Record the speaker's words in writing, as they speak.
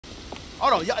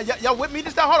Hold on, y'all with me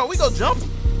this time? Hold on, we go jump.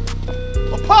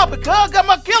 Well, Papa, cuz, got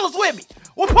my killers with me.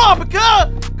 Well, Papa,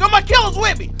 cuz, got my killers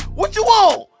with me. What you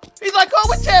want? He's like, oh,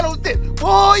 what channel is this?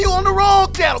 Boy, you on the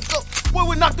wrong channel. Boy,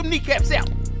 we knocked them kneecaps out.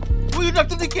 Boy, you knocked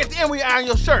them kneecaps and we iron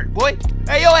your shirt, boy.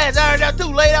 Hey, your ass ironed out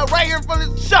too, laid out right here in front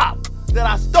of the shop that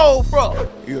I stole from.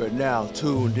 You are now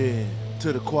tuned in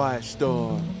to the Quiet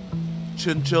Storm.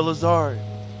 CHILLA'S art.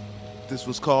 This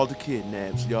was called the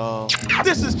Kidnaps, y'all.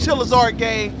 This is CHILLA'S art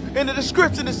game. In the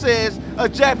description it says a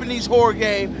Japanese horror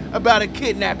game about a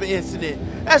kidnapping incident.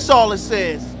 That's all it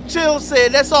says. Chill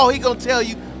said that's all he gonna tell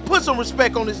you. Put some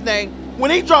respect on his name.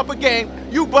 When he drop a game,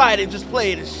 you buy it and just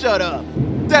play it and shut up.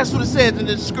 That's what it says in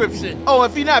the description. Oh,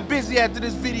 if you're not busy after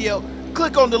this video,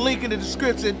 click on the link in the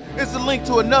description. It's a link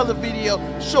to another video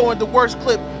showing the worst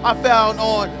clip I found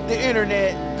on the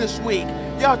internet this week.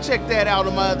 Y'all check that out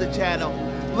on my other channel.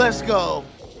 Let's go.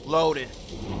 Loaded.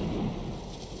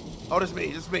 Oh, this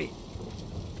me.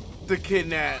 The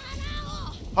kidnap.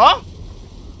 Huh?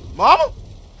 Mama?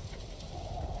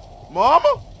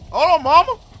 Mama? Hold on,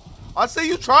 Mama. I see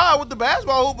you try with the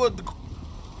basketball hoop,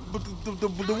 but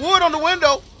the wood on the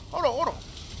window. Hold on.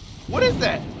 What is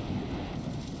that?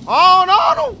 Oh,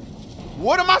 no.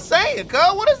 What am I saying,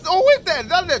 cuz? What is that? Is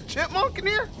that a chipmunk in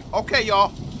here? Okay,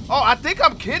 y'all. Oh, I think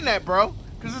I'm kidnapped, bro.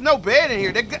 Because there's no bed in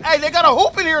here. They got a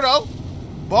hoop in here, though.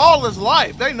 Ball is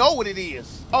life. They know what it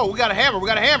is. Oh, we got a hammer.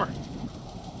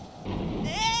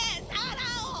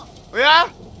 Yeah?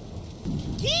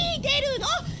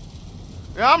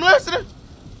 Yeah, I'm listening.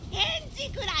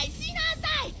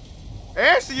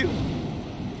 Answer you.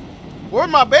 Where's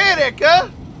my bed at,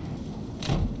 cuz?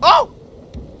 Oh!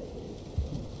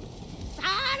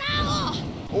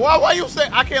 Why you say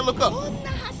I can't look up?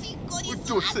 What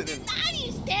you sitting?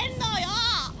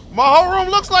 My whole room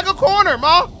looks like a corner,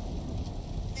 Ma.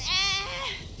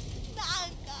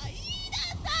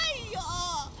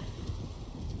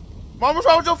 Mom, what's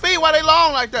wrong with your feet? Why they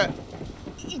long like that?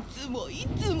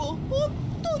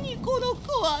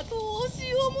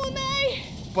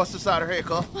 Bust this out of her head,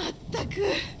 cuz.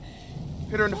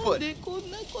 Hit her in the foot.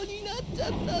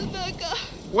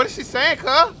 What is she saying,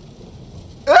 cuz?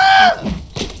 Ah!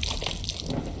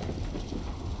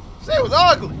 She was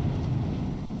ugly.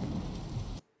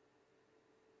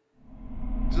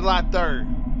 July 3rd.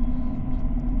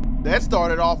 That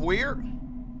started off weird.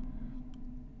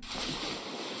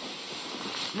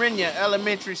 Rinya,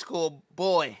 elementary school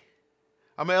boy.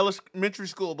 I'm an elementary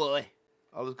school boy.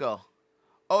 Oh, let's go.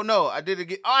 Oh, no, I did it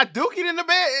again. Oh, I dookied in the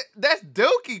bed. That's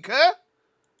dookie, cuz.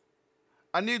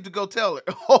 I need to go tell her.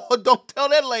 Oh, don't tell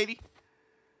that lady.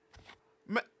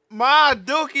 Ma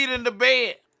dookied in the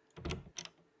bed.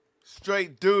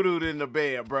 Straight doo-dooed in the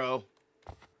bed, bro.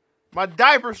 My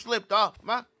diaper slipped off.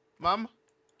 Mama.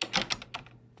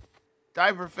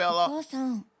 Diaper fell off.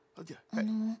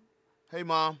 Hey,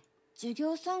 Mom.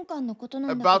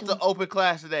 About to open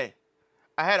class today.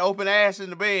 I had open ass in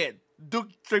the bed. Duke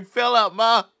straight fell out,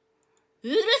 Ma.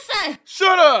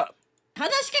 Shut up.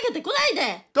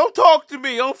 Don't talk to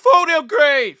me. On phone their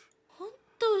grave.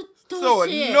 So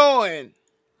annoying.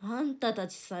 Only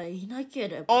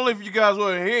if you guys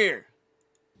weren't here.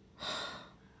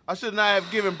 I should not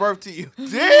have given birth to you.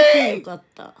 Dang!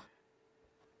 That's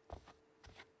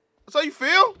how you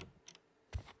feel?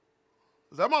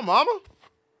 Is that my mama?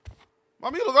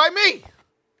 Mama, you look like me.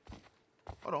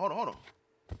 Hold on.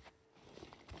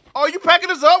 Oh, you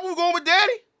packing us up? We going with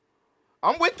Daddy?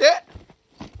 I'm with that.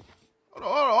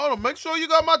 Hold on. Make sure you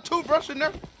got my toothbrush in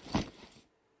there.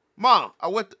 Mom, I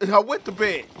went to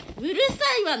bed.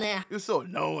 You're so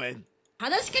annoying.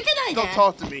 Don't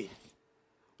talk to me.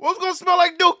 What's gonna smell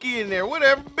like dookie in there?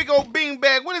 Whatever. Big old bean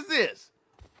bag. What is this?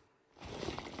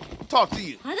 Talk to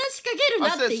you. I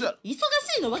said shut up. Can you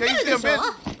see a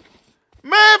business?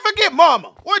 Man, forget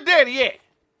Mama. Where Daddy at?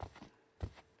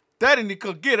 Daddy need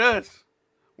to get us.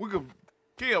 We could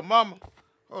kill Mama.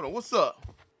 Hold on, what's up?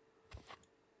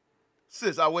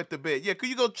 Sis, I went to bed. Yeah, could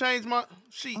you go change my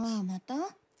sheets?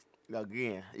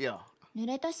 Again, yeah.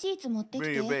 Bring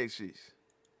your bed sheets.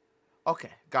 Okay,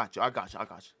 got you. I got you.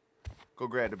 Go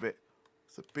grab the bed.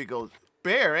 It's a big old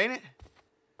bear, ain't it?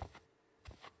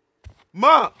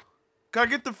 Mom, can I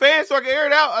get the fan so I can air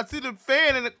it out? I see the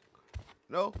fan in the...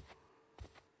 No?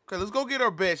 Okay, let's go get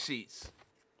our bed sheets.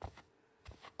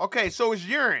 Okay, so it's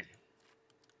urine.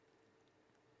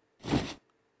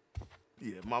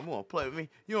 Yeah, Mom, you want to play with me?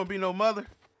 You don't be no mother?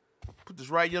 Put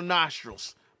this right in your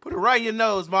nostrils. Put it right in your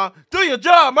nose, Mom. Do your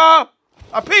job, Mom.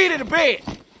 I peed in the bed.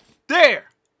 There.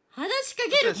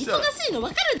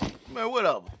 Man,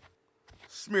 whatever.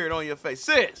 Smear it on your face.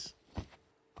 Sis,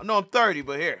 I know I'm 30,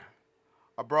 but here.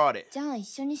 I brought it.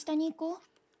 Let's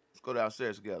go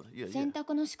downstairs together. Yeah, 洗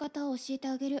濯の仕方を教えて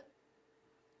あげる。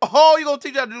 Oh, you gonna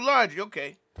teach how to do laundry?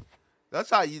 Okay. That's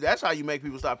how you make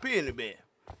people stop peeing in bed.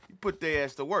 You put their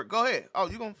ass to work. Go ahead. Oh,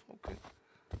 you gonna okay.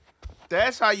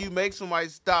 That's how you make somebody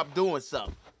stop doing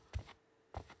something.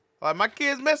 All right, my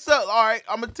kids mess up. All right,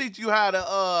 I'm gonna teach you how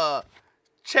to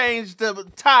change the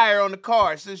tire on the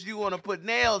car since you wanna put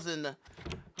nails in the.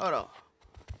 Hold on.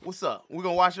 What's up? We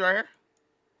gonna wash it right here?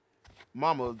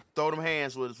 Mama, throw them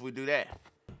hands with us if we do that.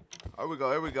 Here we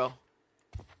go. Here we go.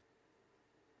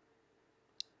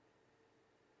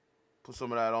 Put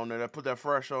some of that on there. Put that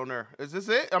fresh on there. Is this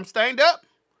it? I'm stained up?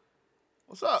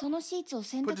 What's up? そのシーツを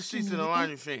洗 Put 濯 the 機に sheets in the 入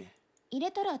laundry れて、 machine. 入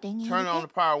れたら電源 Turn 入 on れ the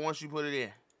て、 power once you put it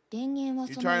in. 電源は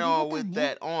You その turn 入 it れ れボ on タン with ね。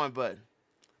 that on button.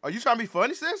 Are you trying to be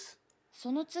funny, sis?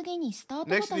 その次にスタート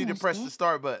ボ Next, タ you ン need を to press 押 the して、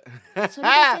 start button. それ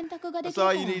で洗濯がで That's きるか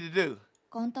all ら you need to do.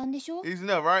 簡単でしょ。 Easy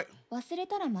enough, right? 忘れ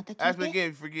たらまた聞 Ask me いて。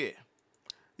 again if you forget.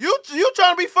 You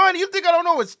trying to be funny? You think I don't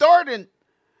know what's starting?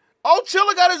 Oh,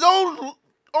 Chilla got his own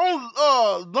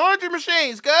laundry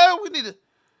machines, guys. We need to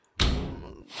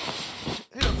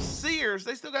hit up Sears.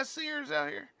 They still got Sears out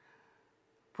here.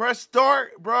 Press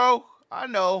start, bro. I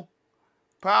know.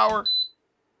 Power.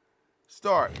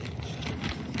 Start.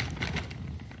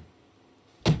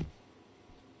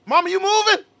 Mama, you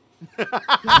moving? や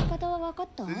り方は分かっ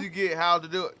た？ Did you get how to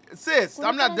do it? Sis, これ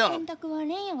I'm から not 洗 dumb. 濯はレ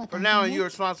ンヤが For 担 now, 当 you're ね。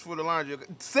 responsible for the laundry.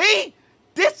 See?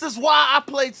 This is why I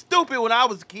played stupid when I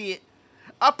was a kid.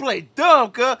 I played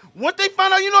dumb, cuz. Once they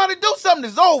find out you know how to do something,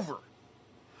 it's over.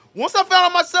 Once I found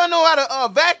out my son know how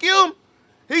to vacuum,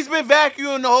 he's been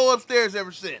vacuuming the whole upstairs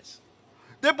ever since.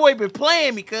 That boy been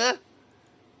playing me, cuz.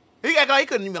 He act like he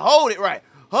couldn't even hold it right.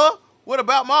 Huh? What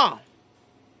about mom?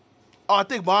 Oh, I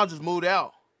think mom just moved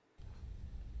out.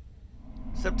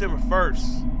 September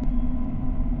 1st.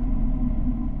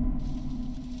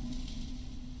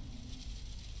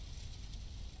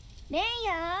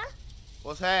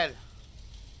 What's happening?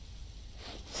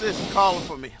 Sis is calling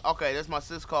for me. Okay, that's my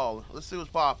sis calling. Let's see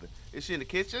what's popping. Is she in the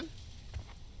kitchen?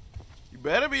 You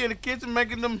better be in the kitchen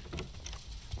making them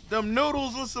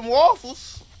noodles with some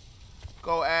waffles.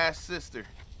 Go ask sister.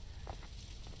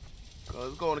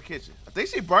 Let's go in the kitchen. I think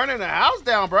she burning the house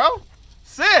down, bro.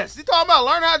 Sis, you talking about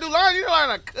learning how to do laundry? You learning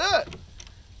how to cook.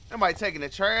 Somebody taking the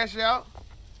trash out.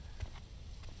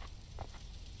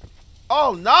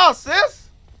 Oh, no, sis.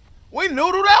 We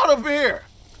noodled out up here.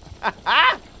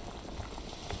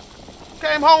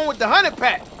 Came home with the 100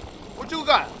 pack. What you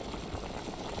got?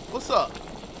 What's up?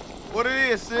 What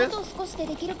it is, あ sis? と少しで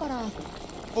できるから。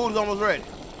 Food is almost ready.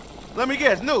 Let me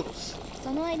guess, noodles.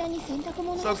 その間に洗濯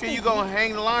物 So をして can い you く go and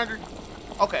hang the laundry?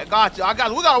 Okay, got you.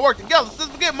 We gotta work together, sis.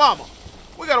 Forget mama.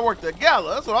 We gotta work together.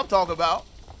 That's what I'm talking about.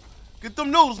 Get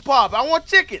them noodles pop. I want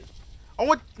chicken. I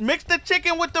want mix the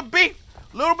chicken with the beef.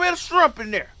 A little bit of shrimp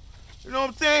in there. You know what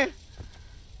I'm saying?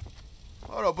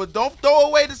 Hold on, but don't throw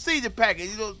away the season packet.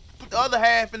 You know, put the other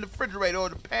half in the refrigerator or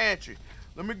the pantry.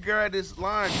 Let me grab this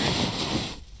laundry.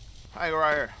 Hang it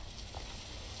right here.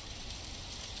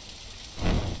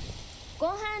 ご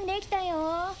飯できた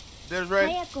よ。 Dinner's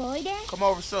ready. 早くおいで。 Come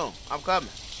over soon. I'm coming.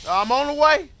 I'm on the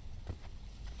way.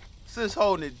 Sis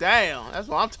holding it down. That's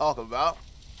what I'm talking about.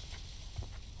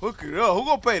 Hook it up. Who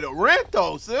gonna pay the rent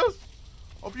though, sis?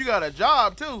 Hope you got a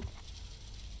job too.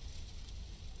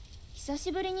 久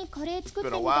しぶりにカレー作って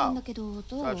みたんだけど、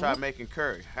ど So う？ I tried making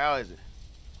curry. How is it?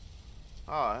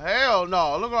 Oh, hell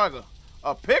no. It look like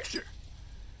a picture.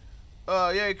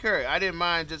 Yeah, curry. I didn't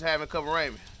mind just having a cup of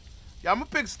ramen. Yeah, I'm gonna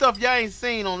pick stuff y'all ain't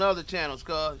seen on the other channels,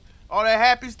 cuz all that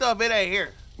happy stuff, it ain't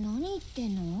here. 何言って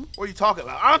んの？ What are you talking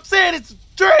about? I'm saying it's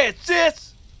trash,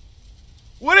 sis.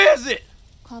 What is it?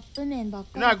 カップ麺ばっ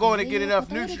か You're not り going to で get 栄養 enough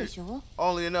偏るで nutrients. しょ？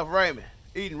 Only enough ramen.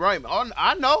 Eating ramen. Oh,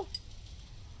 I know.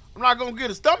 I'm not gonna get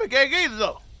a stomach ache either,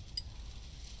 though.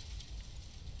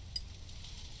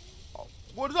 Oh,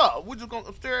 what is up? We're just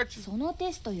gonna stare at you. その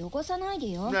テスト汚さない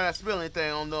でよ。 You're not spilling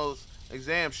anything on those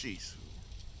exam sheets.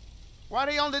 Why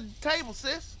they on the table,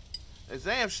 sis?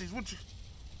 Exam sheets. What you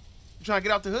trying to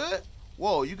get out the hood?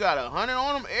 Whoa, you got 100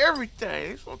 on them? Everything.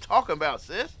 That's what I'm talking about,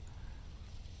 sis.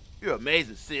 You're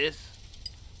amazing, sis.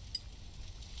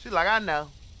 She's like, I know.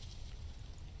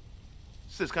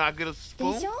 Sis, can I get a で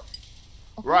spoon? しょ？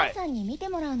お母さんに見て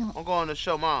もらうの。 I'm going to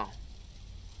show mom.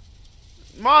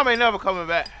 Mom ain't never coming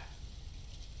back.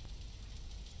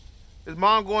 Is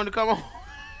mom going to come home?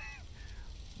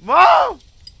 Mom!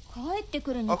 帰って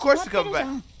くるに Of 決ま course っ she てる coming じゃ back.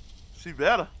 ん。 She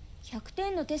better. 100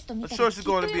点のテスト見 I'm た sure ら she's きっ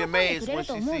と going to 喜 be んで amazed くれ when る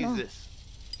と she 思う sees の。 this.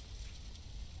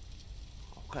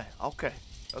 Okay, okay.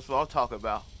 That's what I'm talking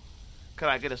about. Can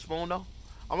I get a spoon though?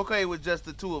 I'm okay with just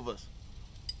the two of us.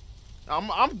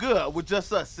 I'm good with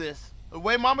just us, sis. The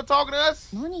way mama talking to us?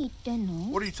 何言ってん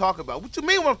の？ What are you talking about? What you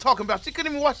mean what I'm talking about? She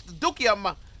couldn't even wash the dookie out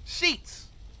my sheets.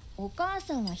 お母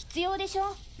さんは必要でし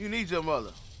ょ。 You need your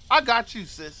mother. I got you,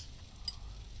 sis.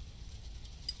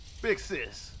 Big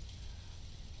sis.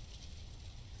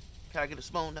 Can I get a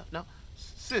spoon? No?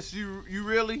 Sis, you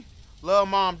really love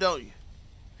mom, don't you?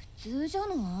 普通じゃ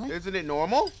ない？ Isn't it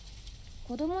normal?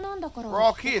 子供なんだから。 We're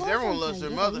all kids. Everyone loves their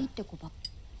mother.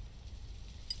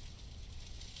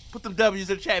 Put them W's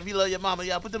in the chat if you love your mama,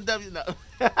 y'all. Put them W's. No.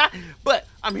 But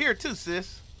I'm here too,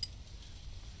 sis.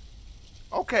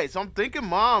 Okay, so I'm thinking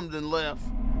mom done left.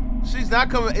 She's not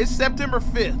coming. It's September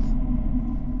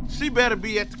 5th. She better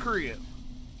be at the crib.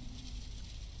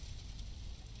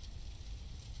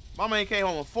 Mama ain't came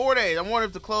home in 4 days. I wonder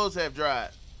if the clothes have dried.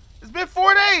 It's been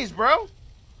 4 days, bro.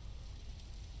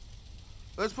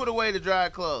 Let's put away the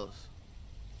dried clothes.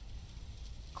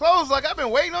 Clothes like I've been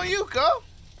waiting on you, cuz.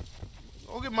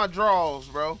 Go get my drawers,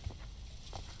 bro.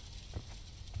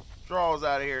 Drawers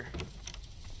out of here.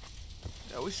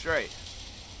 Yeah, we straight.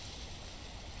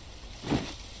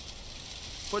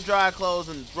 Put dry clothes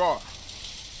in the drawer.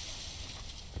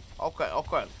 Okay.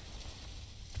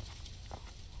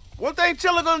 One thing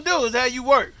Chilla gonna do is have you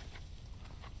work.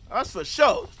 That's for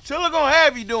sure. Chilla gonna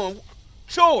have you doing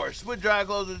chores. Put dry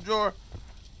clothes in the drawer.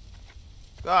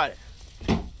 Got it.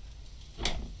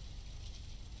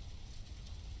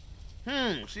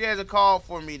 She hasn't called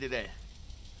for me today.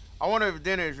 I wonder if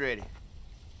dinner is ready.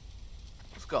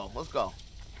 Let's go.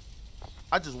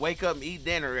 I just wake up and eat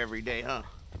dinner every day, huh?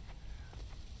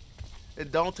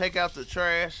 And don't take out the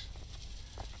trash.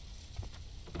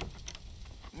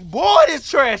 Boy, this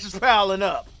trash is piling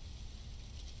up.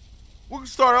 We can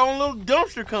start our own little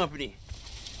dumpster company.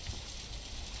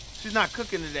 She's not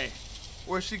cooking today.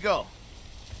 Where'd she go?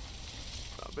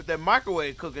 But that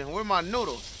microwave cooking. Where my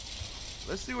noodles?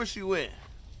 Let's see where she went.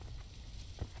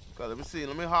 Okay, let me see.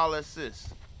 Let me holler at sis.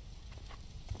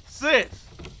 Sis,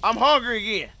 I'm hungry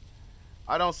again.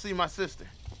 I don't see my sister.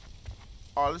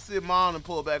 All right, let's see if mom can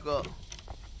pull back up.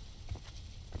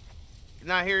 You're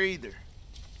not here either.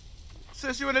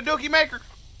 Sis, you in the dookie maker?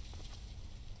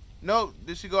 No,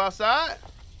 did she go outside?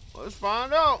 Well, let's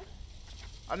find out.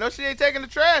 I know she ain't taking the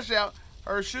trash out.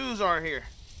 Her shoes aren't here.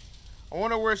 I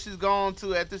wonder where she's gone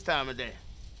to at this time of day.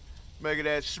 Making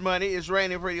that shmoney. It's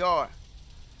raining pretty hard.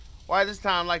 Why this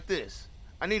time like this?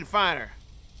 I need to find her.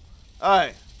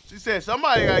 Alright. She said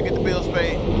somebody gotta get the bills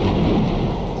paid.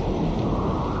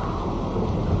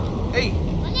 Hey.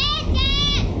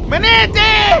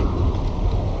 Manente!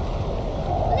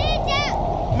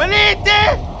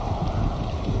 Manente!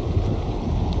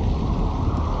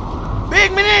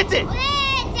 Big Manente!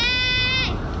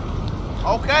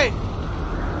 Okay.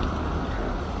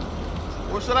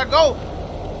 Where should I go?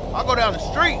 I'll go down the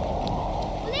street.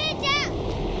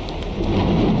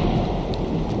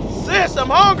 Sis, I'm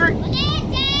hungry.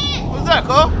 What's that,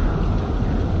 cuz?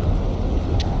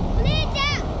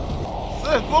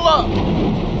 Sis, pull up.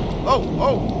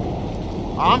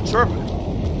 Oh. I'm tripping.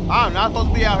 I'm not supposed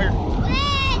to be out here.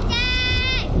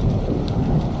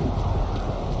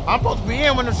 I'm supposed to be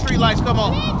in when the street lights come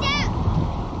on.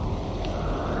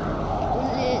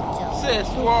 Sis,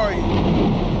 who are you?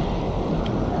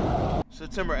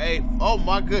 September 8th. Oh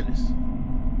my goodness.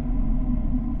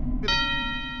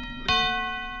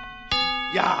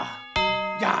 Yeah.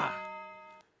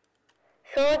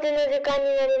 掃除の時間に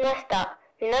なりました。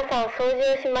皆さん掃除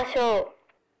をしましょう。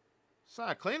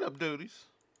 Side cleanup duties.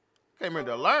 Came here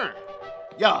to learn.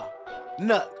 Yeah.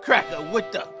 Nutcracker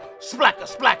with the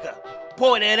splacker.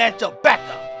 Pointed at your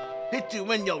backer. Hit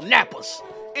you in your nappers.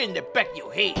 In the back of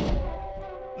your head.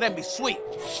 Let me sweep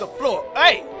the floor.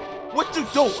 Hey, what you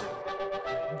doing?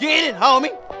 Get it,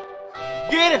 homie.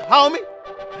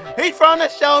 He from the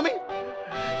show me.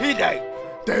 He like,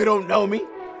 they don't know me.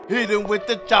 Hit him with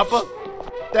the chopper.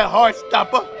 That heart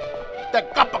stopper.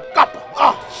 That gopper.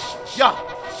 Oh, yeah.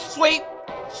 Sweep.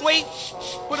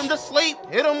 Put him to sleep.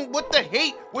 Hit him with the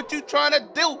heat. What you trying to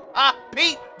do? I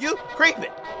peep. You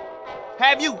creeping.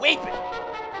 Have you weeping?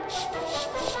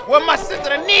 Well, my sister,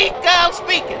 the Nico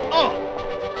speaking.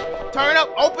 Turn up,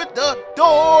 open the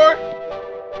door.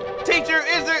 Teacher,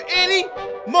 is there any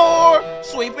more?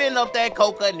 Sweeping up that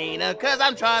cocaine, cause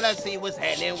I'm trying to see what's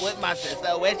happening with my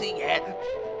sister, where she at.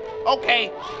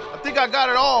 Okay, I think I got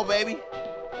it all, baby.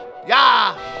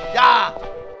 Yeah.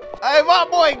 Hey, my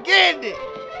boy getting it.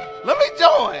 Let me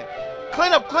join.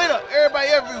 Clean up, everybody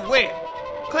everywhere.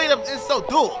 Clean up is so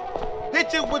dual.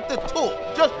 Hit you with the tool,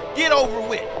 just get over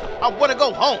with. I wanna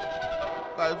go home.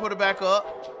 Guys, put it back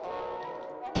up.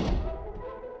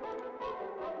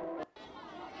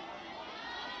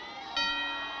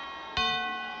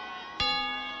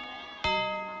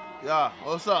 Yeah,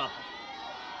 what's up?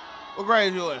 What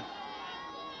grade you in?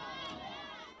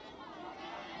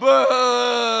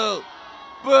 Boo!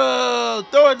 Boo!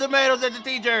 Throwing tomatoes at the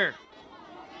teacher.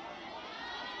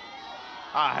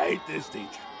 I hate this teacher.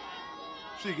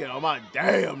 She get on my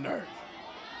damn nerves.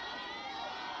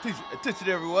 Teacher, attention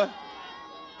everyone.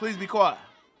 Please be quiet.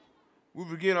 We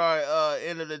begin our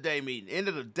end of the day meeting. End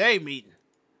of the day meeting.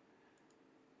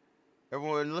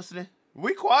 Everyone listening?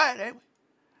 We quiet, ain't we?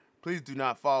 Please do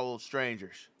not follow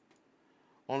strangers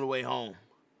on the way home.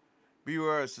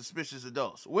 Beware of suspicious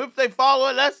adults. What if they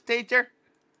following us, teacher?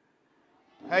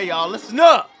 Hey, y'all, listen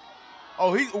up.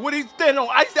 Oh, what he standing on?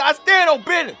 I stand on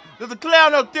business. There's a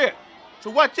clown up there. So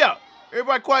watch out.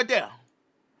 Everybody quiet down.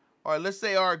 All right, let's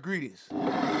say our greetings.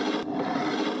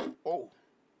 Oh,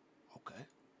 okay.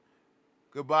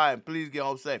 Goodbye, and please get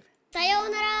home safe.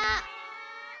 Sayonara.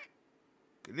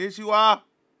 Konnichiwa.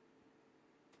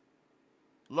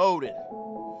 Loaded.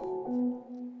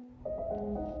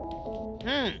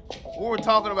 We were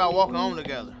talking about walking home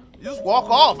together. You just walk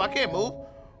off. I can't move.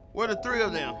 Where the three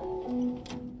of them?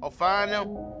 I'll find them.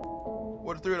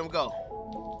 Where the three of them go?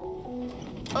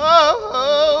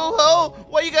 Oh,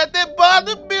 why you got that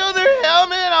bodybuilder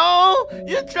helmet on?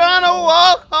 You trying to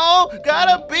walk home?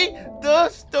 Gotta beat the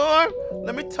storm.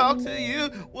 Let me talk to you.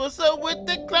 What's up with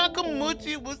the clown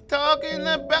Kamuchi was talking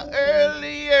about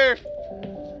earlier?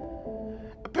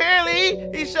 Apparently,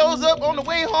 he shows up on the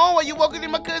way home while you walking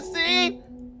in my cutscene.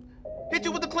 Hit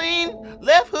you with a clean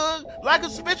left hook like a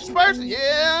suspicious person.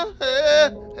 Yeah.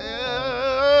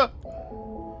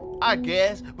 I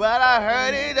guess, but I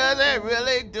heard he doesn't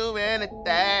really do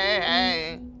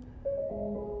anything.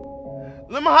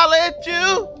 Let me holler at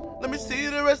you. Let me see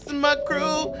the rest of my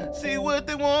crew. See what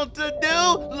they want to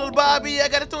do. Little Bobby, I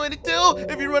got a 22.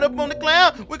 If you run up on the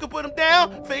clown, we can put him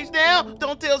down, face down.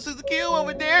 Don't tell Susie Q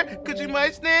over there, cause she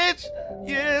might snitch.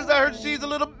 Yes, I heard she's a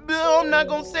little bill. I'm not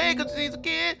gonna say cause she's a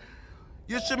kid.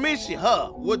 You Shamishi, huh?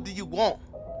 What do you want?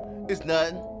 It's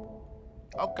nothing.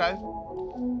 Okay.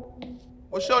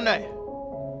 What's your name?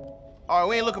 All right,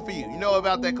 we ain't looking for you. You know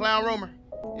about that clown rumor?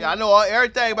 Yeah, I know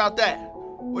everything about that.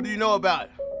 What do you know about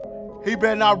it? He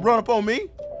better not run up on me.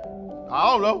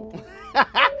 I don't know.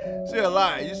 She a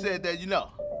liar. You said that you know.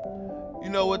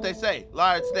 You know what they say.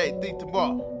 Liar today, thief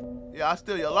tomorrow. Yeah, I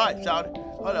steal your life, shawty.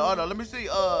 Hold on. Let me see.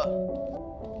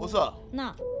 What's up?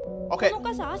 Nah. Okay.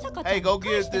 Hey, go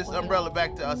give this umbrella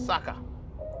back to Asaka.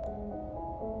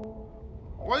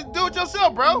 What you do it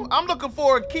yourself, bro? I'm looking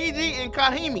for Kiji and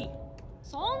Kahimi.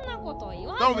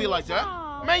 Don't be like that.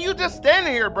 Man, you just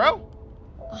standing here, bro.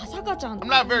 I'm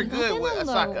not very good with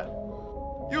Asaka.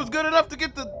 You was good enough to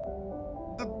get the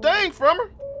thing from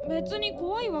her.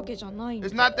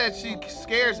 It's not that she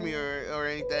scares me or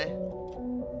anything.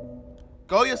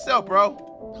 Go yourself, bro.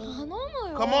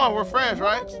 Come on, we're friends,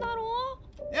 right?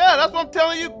 Yeah, that's what I'm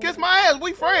telling you. Kiss my ass.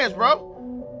 We friends, bro.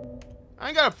 I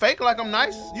ain't gotta fake like I'm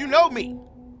nice. You know me.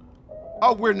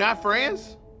 Oh, we're not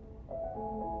friends?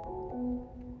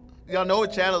 Y'all know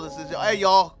what channel this is. Hey,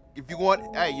 y'all, if you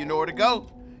want, hey, you know where to go.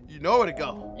 You know where to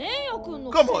go.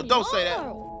 Come on, don't say that.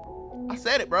 I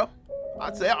said it, bro.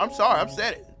 I'm sorry, I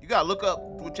said it. You gotta look up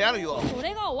what channel you on.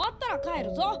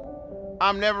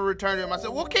 I'm never returning it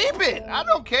myself. Well, keep it. I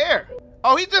don't care.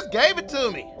 Oh, he just gave it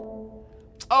to me.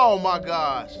 Oh my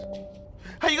gosh.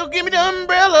 How you gonna give me the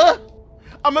umbrella?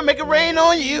 I'm gonna make it rain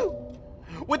on you.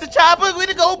 With the chopper, with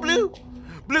the gold blue.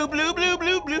 Blue, blue, blue,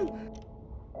 blue, blue.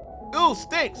 Ooh,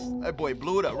 stinks. That boy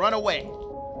blew it up. Run away.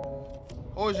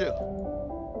 Who's you?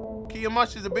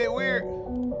 Kiyomashi is a bit weird.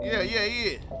 Yeah, he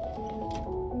is.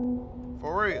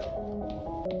 For real.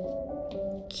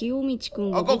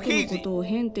 I'll go Kiji.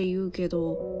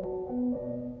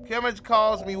 Kiyomachi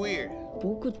calls me weird.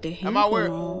 Am I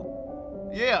weird?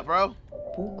 Yeah, bro.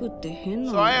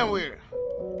 So I am weird.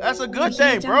 That's a good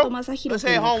thing, bro. Let's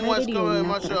head home once coming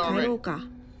my show already.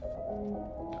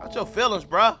 Got your feelings,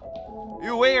 bro.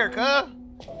 You weird, cuz.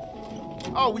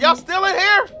 Oh, y'all still in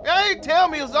here? Y'all ain't tell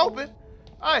me it was open.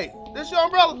 Hey, this your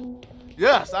umbrella?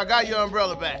 Yes, I got your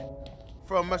umbrella back.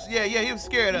 From my, yeah, he was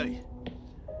scared of you.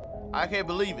 I can't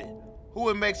believe it. Who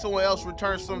would make someone else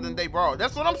return something they borrowed?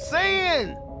 That's what I'm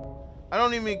saying. I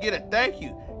don't even get a thank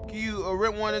you. Can you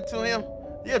rent one into him?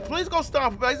 Yeah, please go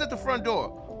stomp him. He's at the front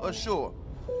door. Sure.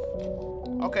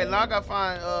 Okay, now I gotta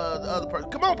find the other person.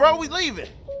 Come on, bro, we leaving.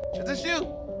 Is this you?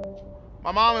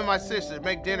 My mom and my sister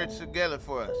make dinner together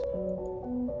for us.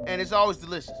 And it's always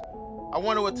delicious. I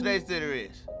wonder what today's dinner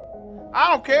is.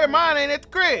 I don't care, mine ain't at the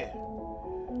crib.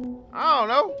 I don't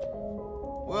know.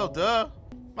 Well, duh.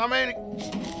 My man.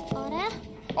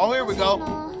 Oh, here we go.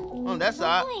 On that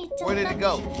side. Where did it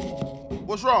go?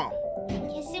 What's wrong?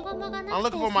 I'm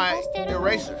looking for my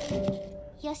eraser.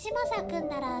 Know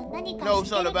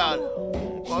something about it.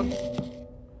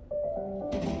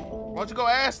 Why don't you go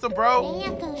ask them, bro?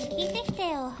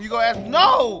 You go ask?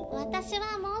 No!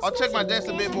 I'll check my desk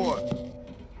a bit more.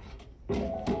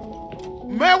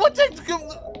 Man, what takes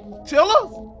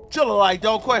Chilla? Chilla, like,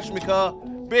 don't question me, cuz.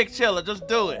 Big Chilla, just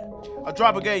do it. I'll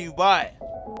drop a game, you buy it.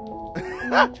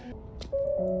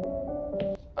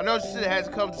 I know she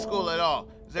hasn't come to school at all.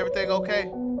 Is everything okay?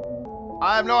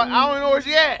 I don't know where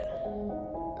she at.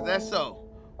 Is that so?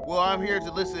 Well, I'm here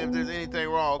to listen if there's anything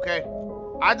wrong, okay?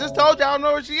 I just told you I don't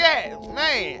know where she at.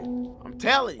 Man, I'm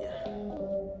telling you.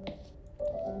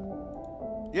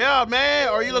 Yeah, man,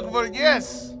 are you looking for the...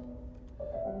 Yes.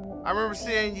 I remember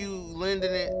seeing you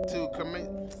lending it to...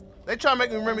 They try to make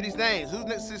me remember these names. Who's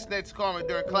sits next to Carmen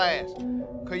during class?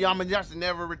 Koyama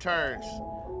never returns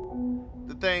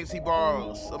the things he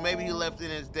borrows. So maybe he left it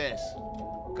in his desk.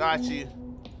 Got you.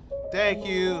 Thank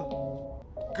you.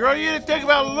 Girl, you didn't think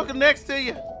about looking next to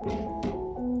you.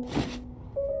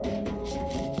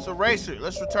 It's a eraser.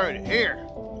 Let's return it. Here.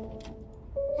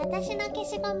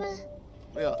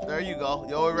 Yeah, there you go.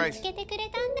 Your eraser.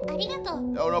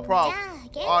 No, no problem.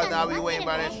 All right, now we waiting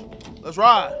by this. Let's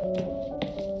ride.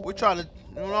 We're trying to,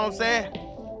 you know what I'm saying?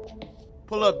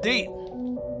 Pull up deep.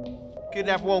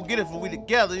 Kidnapper won't get it if we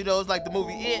together. You know, it's like the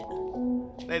movie It.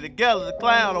 They together, the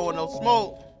clown or no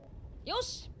smoke.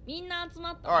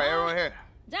 All right, everyone here.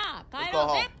 Let's go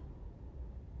home.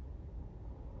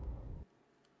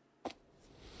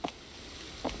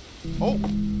 Oh,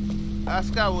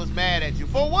 Asuka was mad at you.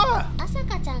 For what?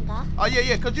 Oh,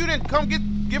 yeah, because you didn't come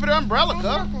give it an umbrella,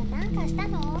 cuz.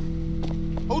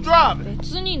 Who driving? I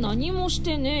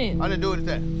didn't do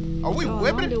anything. Are we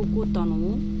whipping it?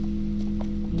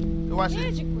 Watch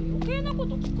this.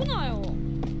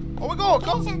 Where we going,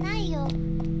 cuz?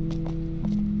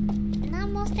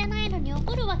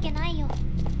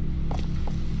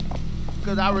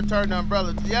 Because I returned the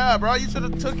umbrella. Yeah, bro, you should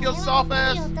have took your soft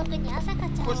ass.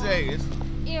 Push the eggs.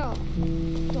 Yeah.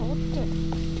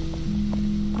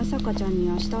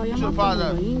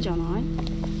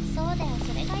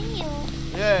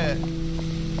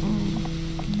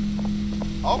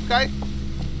 Okay.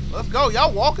 Let's go.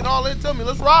 Y'all walking all into me.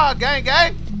 Let's ride, gang,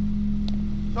 gang.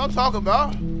 That's what I'm talking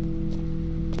about.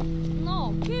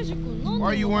 Why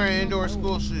are you wearing indoor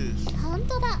school shoes?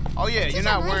 Oh, yeah, you're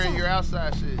not wearing your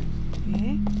outside shoes.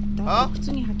 Huh?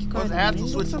 Because I have to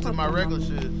switch it to my regular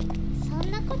shoes.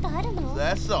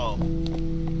 That's all.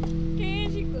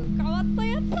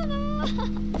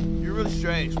 You're really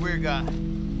strange. Weird guy.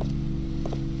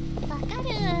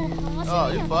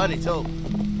 Oh, you're funny, too.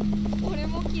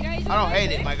 I don't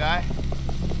hate it, my guy.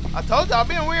 I told y'all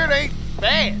being weird ain't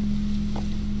bad.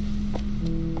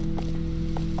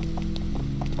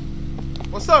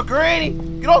 What's up, Granny?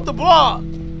 Get off the block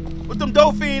with them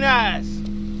dolphin eyes.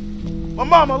 My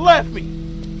mama left me.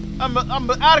 I'm an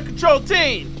out of control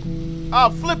teen. I'll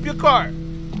flip your car.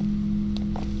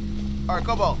 All right,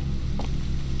 come on.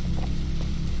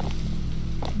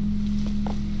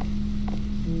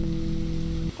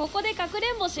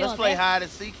 Let's play hide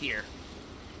and seek here.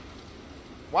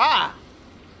 Why?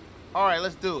 All right,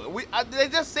 let's do it. They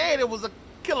just said it was a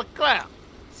killer clown.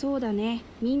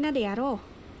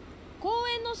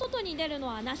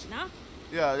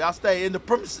 Yeah, y'all stay in the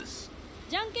premises.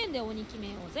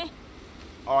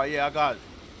 Oh, yeah, I got it.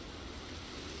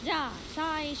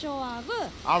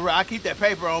 All right, I keep that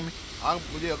paper on me.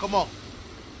 Yeah, come on.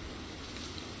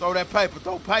 Throw that paper,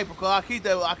 cause I keep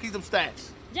them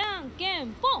stacks.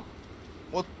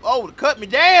 Well, oh, to cut me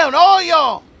down, all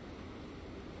y'all.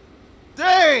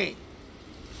 Dang.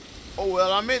 Oh,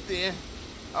 well, I'm it then.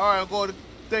 All right, I'm going to,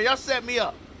 there, y'all set me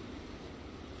up.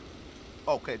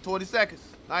 Okay, 20 seconds,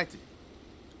 19.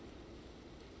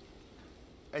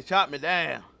 They shot me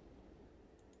down.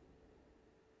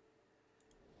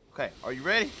 Okay, are you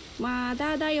ready?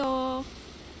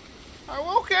 All right,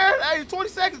 well, okay. Hey, 20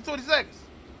 seconds, 20 seconds.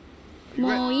 You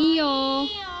ready?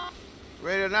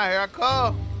 Ready or not, here I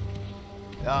come.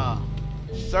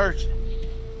 Searching.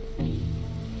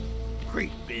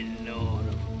 Creeping on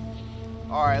them.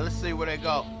 All right, let's see where they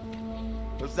go.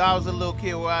 If I was a little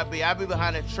kid, where I'd be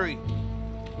behind a tree.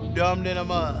 Dumbed in a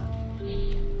mud.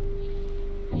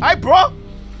 Hey, bro.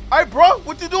 Hey, bro,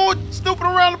 what you doing snooping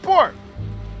around the park?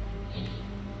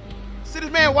 See this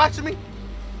man watching me?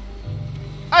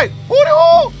 Hey,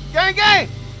 hoo-dee-hoo! Gang, gang!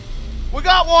 We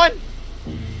got one.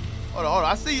 Hold on.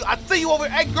 I see you over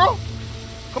here. Hey, girl.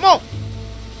 Come on.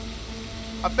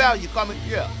 I found you. Come in.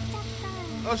 Yeah.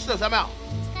 No stuff. I'm out.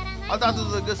 I thought this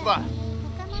was a good spot.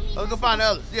 Let's go find the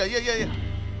others. Yeah.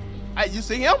 Hey, you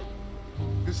see him?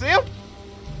 You see him?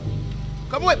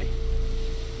 Come with me.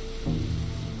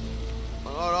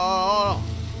 Hold on.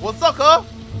 What's up, cuz?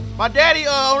 My daddy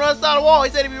on the other side of the wall. He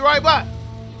said he'd be right by.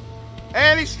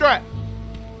 And he's strapped.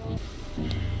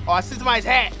 Oh, I see somebody's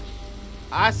hat.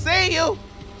 I see you.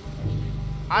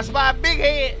 I spy a big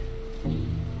head.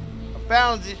 I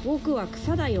found you.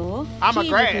 I'm a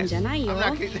grass. I'm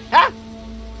not kidding. Huh?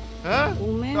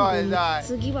 No, it's not.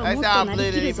 That's how I'm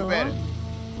bleeding even better.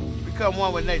 Become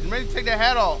one with nature. Maybe take that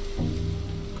hat off.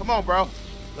 Come on, bro.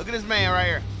 Look at this man right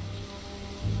here.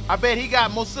 I bet he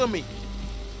got Mosumi.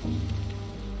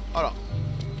 Hold on.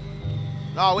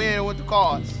 No, we ain't with the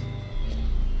cards.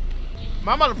 I'm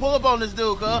about to pull up on this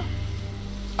dude, cuz.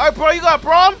 Hey, bro, you got a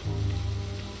problem?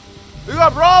 You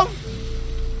got a problem?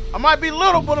 I might be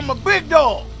little, but I'm a big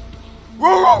dog.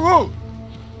 Roo, roo, roo.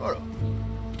 Hold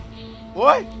on.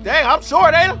 Boy, dang, I'm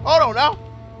short, ain't I? Hold on now.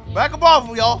 Back up off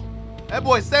him, y'all. That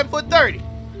boy's 7'30".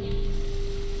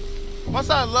 My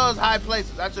son loves high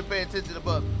places. I should pay attention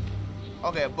above me.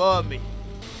 Okay, above me.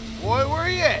 Boy, where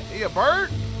he at? He a bird?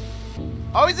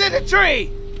 Oh, he's in the tree.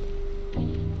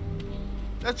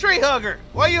 The tree hugger.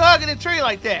 Why you hugging the tree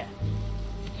like that?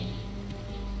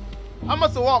 I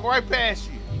must have walked right past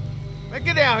you. Man,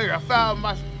 get down here. I found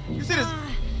my... You see this?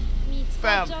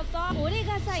 Found me.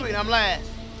 Sweet, I'm last.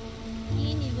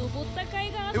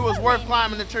 It was worth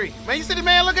climbing the tree. Man, you see the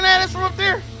man looking at us from up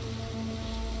there?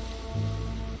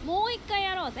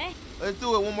 Let's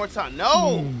do it one more time.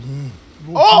 No!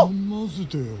 Oh!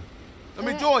 Let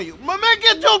me join you. My man,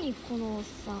 get your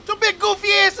big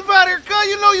goofy ass about here, cuz.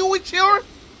 You know you weak children.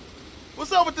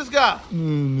 What's up with this guy?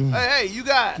 Hey, you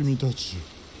guys.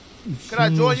 Can I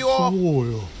join you all?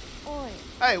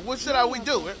 Hey, what should we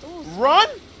do? Run?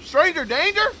 Stranger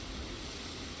danger?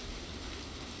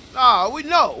 Nah, we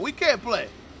know. We can't play.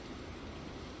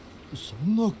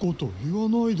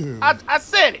 I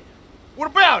said it. What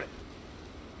about it?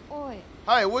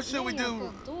 Hey, what should we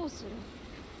do?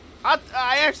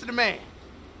 I answered the man.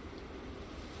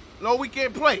 No, we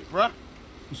can't play, bruh.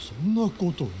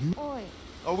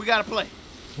 Oh, we gotta play.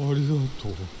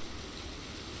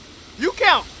 You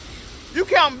count. You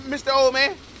count, Mr. Old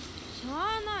Man.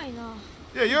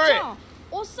 Yeah, you're it.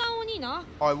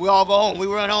 Alright, we all go home. We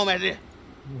run home after this.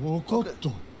 Okay.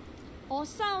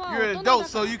 You're an adult,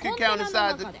 so you can count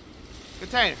inside the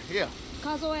container. Yeah.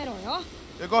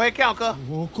 Yeah, go ahead, count, cuz.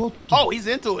 Oh, he's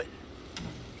into it.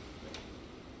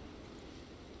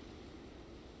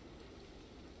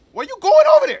 Where you going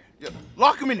over there? Yeah,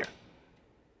 lock him in there.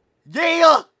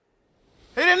 Yeah.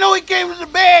 He didn't know he came to the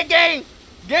bad gang.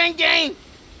 Gang.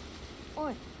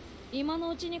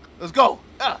 Let's go.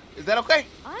 Is that okay?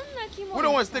 We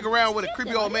don't want to stick around with a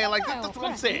creepy old man like this. That's what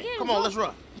I'm saying. Come on, let's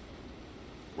run.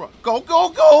 Run. Go.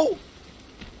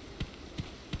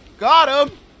 Got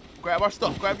him. Grab our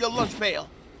stuff. Grab your lunch pail.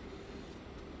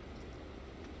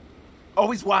 Oh,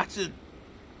 he's watching.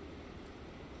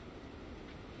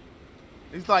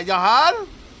 He's like, y'all hide him?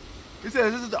 He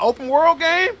says, this is the open world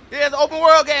game? Yeah, it's an open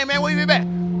world game, man. We'll be back.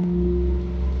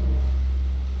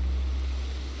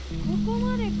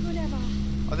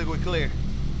 I think we're clear.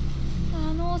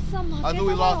 I knew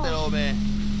we lost that old man.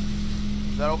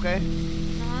 Is that okay?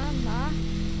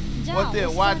 What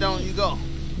then? Why don't you go?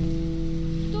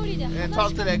 And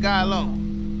talk to that guy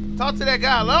alone. Talk to that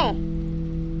guy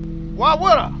alone? Why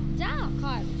would I?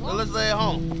 Well, let's lay it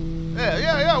home.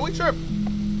 Yeah, we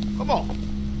tripping. Come on.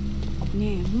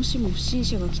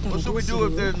 What should we do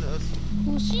if there's...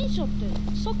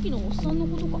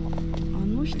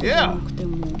 Yeah.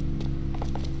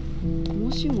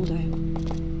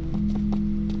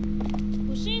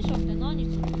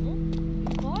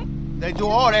 They do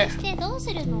all that. You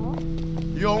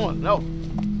don't want to know.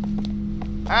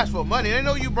 Ask for money. They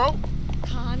know you broke.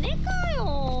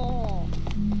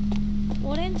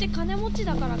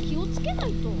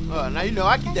 Now you know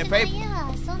I keep that paper.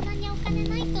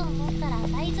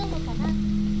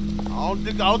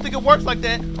 I don't think it works like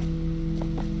that.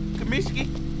 Kamishiki.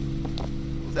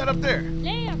 What's that up there?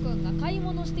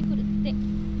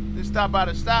 Just stop by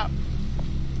the stop.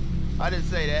 I didn't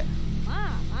say that.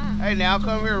 Hey, now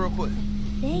come here real quick.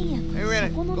 Hey,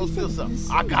 Randy, go steal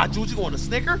something. I got you. What you going to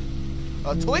Snicker?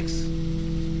 A Twix?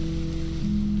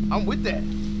 I'm with that.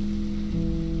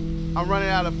 I'm running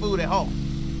out of food at home.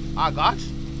 I got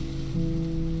you.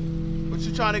 What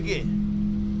you trying to get?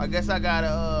 I guess I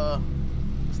gotta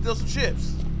steal some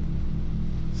chips.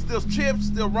 Steal chips,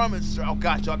 steal rum and I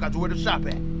got you. Where the shop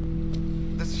at?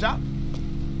 This the shop?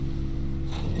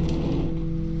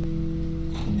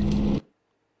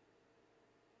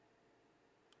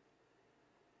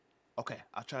 Okay,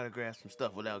 I'll try to grab some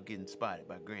stuff without getting spotted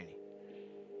by Granny.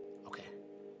 Okay.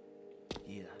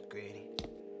 Yeah, Granny.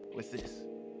 What's this?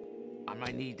 I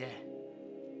might need that.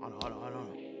 Hold on.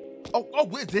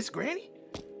 Oh, is this Granny?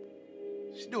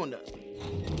 She's doing the...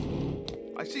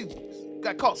 Like she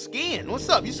got caught skiing. What's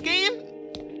up? You skiing?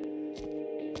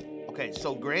 Okay,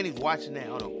 so Granny's watching that.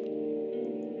 Hold on.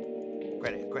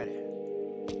 Grab that.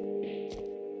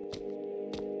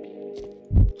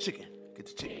 Chicken. Get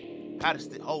the chicken. How does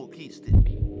the whole key stick?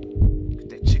 Get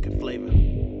that chicken flavor.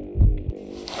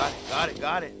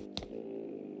 Got it.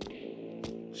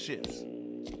 Chips.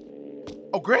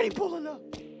 Oh, Granny pulling up.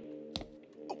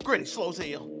 Oh, Granny slow as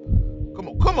hell. Come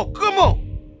on.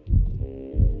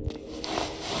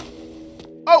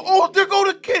 Oh, there go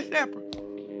the kidnapper.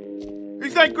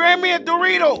 He's like, grab me a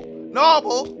Dorito. No,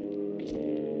 boo.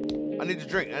 I need a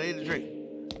drink.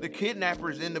 The kidnapper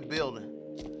is in the building.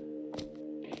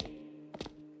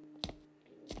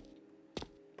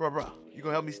 Bro, you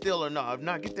gonna help me steal or not? If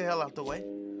not, get the hell out the way.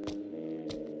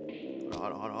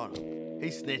 Hold on.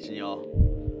 He's snitching, y'all.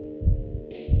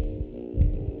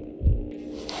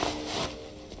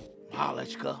 Holla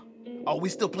at you, cuz. Oh, we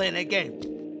still playing that game.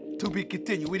 To be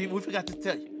continued. We forgot to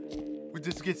tell you. We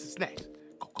just get some snacks.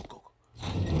 Go.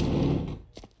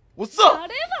 What's up?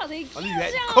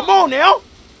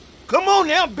 Come on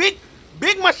now, Big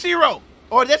Mashiro.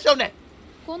 Or that's your name.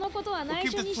 We'll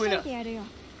keep this between us.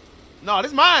 No,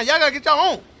 this is mine. Y'all gotta get your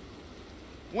own.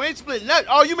 We ain't splitting nothing.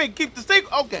 Oh, you mean keep the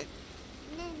secret? Okay.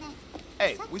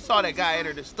 Hey, we saw that guy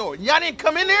enter the store. Y'all didn't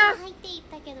come in there?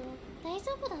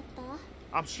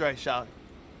 I'm straight, shouting.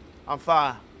 I'm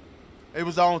fine. It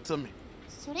was on to me.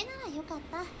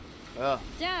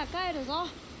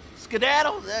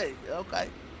 Skedaddle? Hey, okay.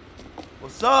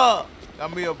 What's up?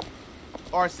 Got me a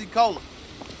RC Cola.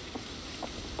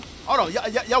 Hold on,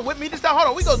 y'all with me this time? Hold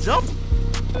on, we go jump.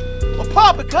 Well,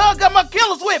 Papa, cuz, got my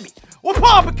killers with me. What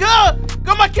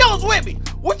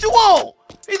you want?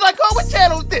 He's like, oh, what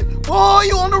channel is this? Boy,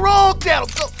 you on the wrong channel.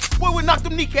 Boy, we knocked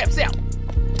them kneecaps out.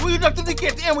 We knocked them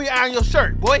kneecaps and we iron your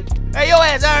shirt, boy. Hey, your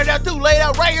ass ironed out too, laid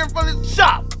out right here in front of the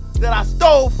shop that I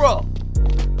stole from.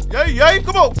 Yay,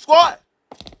 come on, squad.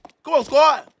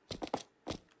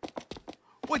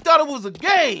 We thought it was a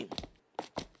game.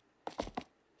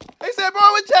 They said, bro,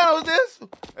 what channel is this?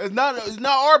 It's not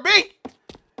RB.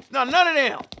 No, none of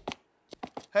them.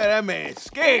 Hey, that man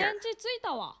scared.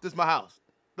 This is my house.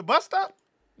 The bus stop?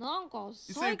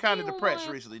 You seem kind of depressed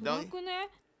recently, don't you?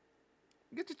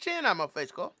 Get your chin out of my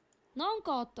face, Cole.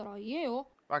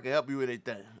 If I can help you with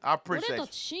anything, I appreciate you.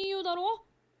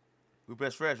 We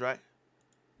best friends, right?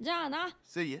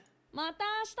 See ya.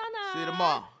 See you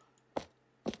tomorrow.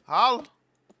 Holla.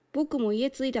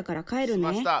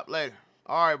 My stop later.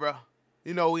 All right, bro.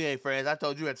 You know we ain't friends. I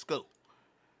told you at school.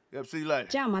 Yep, see you later.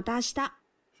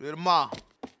 See you tomorrow.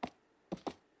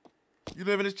 You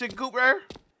live in this chicken coop right here?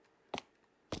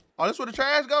 Oh, that's where the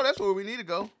trash go? That's where we need to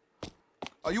go.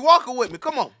 Oh, you walking with me?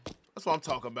 Come on. That's what I'm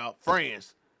talking about.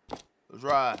 Friends. Let's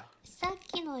ride.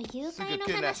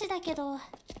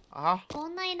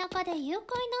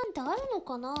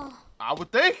 I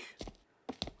would think.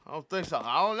 I don't think so.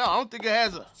 I don't know. I don't think it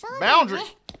has a boundary.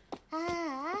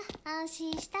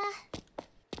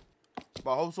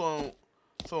 But I hope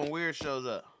some weird shows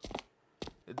up.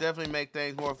 It definitely make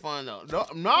things more fun though.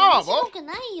 No, bro.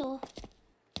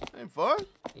 Ain't fun.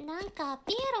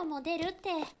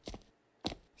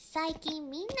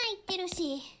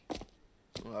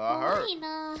 Well, I heard.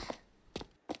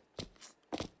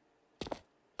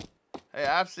 Hey,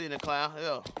 I've seen a clown.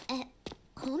 Yeah.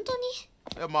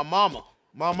 Yeah, my mama.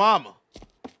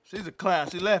 She's a clown.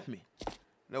 She left me.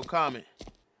 No comment.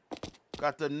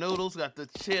 Got the noodles, got the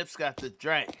chips, got the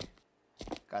drink.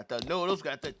 Got the noodles,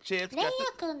 got the chips, got the...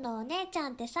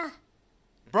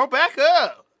 Bro, back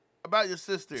up! About your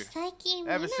sister.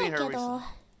 Haven't seen her recently.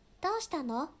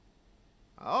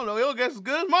 I don't know. Your guess as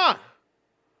good as mine.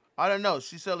 I don't know.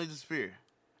 She suddenly disappeared.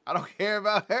 I don't care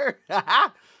about her.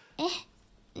 I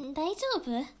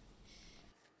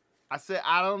said,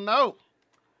 I don't know.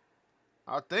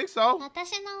 I think so.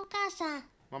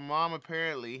 My mom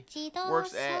apparently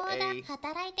works at a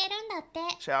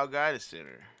child guidance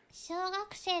center.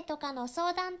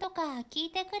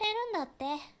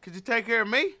 Could you take care of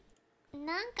me?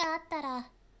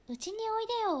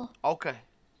 Okay.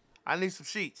 I need some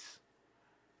sheets.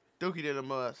 Dookie did a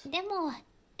must.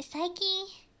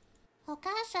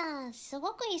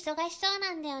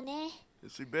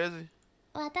 Is she busy?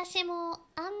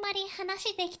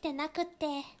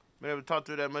 Been able to talk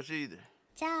to her that much either.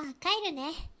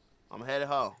 I'm headed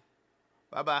home.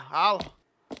 Bye-bye. Holla.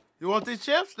 You want these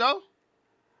chips, though?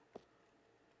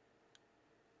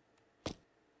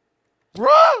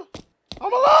 Run!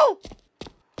 I'm alone!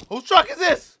 Whose truck is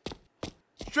this?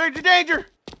 Stranger danger!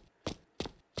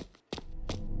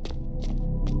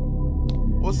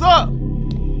 What's up?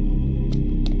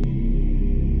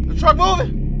 The truck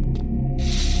moving?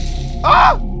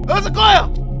 Ah! There's a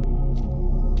clown!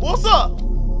 What's up?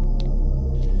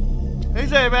 He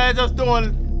said, man, just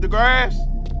doing the grass.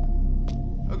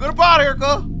 Get up out of here,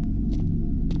 cuz.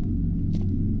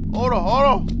 Hold on, hold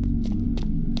on.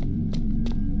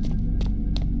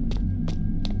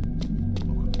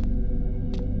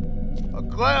 A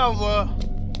clown,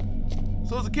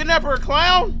 so is the kidnapper a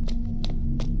clown?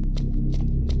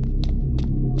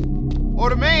 Or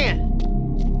the man?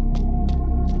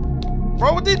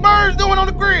 Bro, what these birds doing on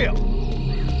the grill?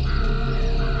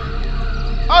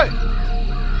 Hey!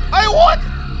 Hey, what?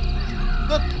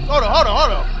 Hold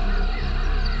on.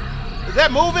 Is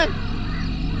that moving?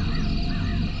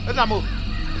 It's not moving.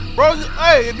 Bro,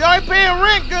 hey, if y'all ain't paying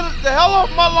rent, get the hell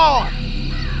off my lawn.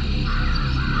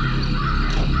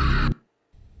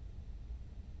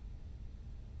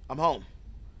 I'm home.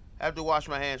 I have to wash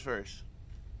my hands first.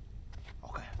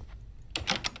 Okay.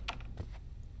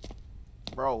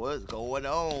 Bro, what's going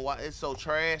on? Why it's so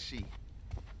trashy?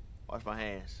 Wash my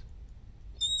hands.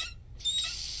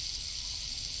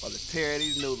 About to tear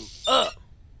these noodles up.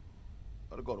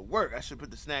 Gotta go to work. I should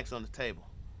put the snacks on the table.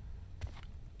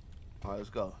 All right, let's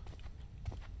go.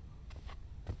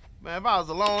 Man, if I was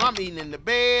alone, I'm eating in the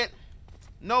bed.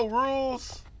 No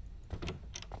rules.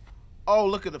 Oh,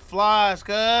 look at the flies,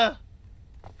 cuz.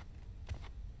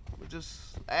 We'll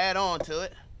just add on to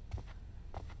it.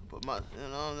 Put my, you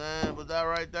know what I'm saying? Put that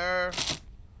right there.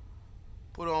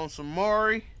 Put on some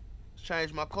Maury.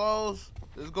 Change my clothes.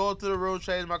 Let's go to the room,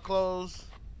 change my clothes.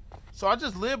 So I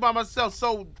just live by myself.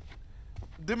 So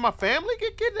did my family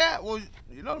get kidnapped? Well,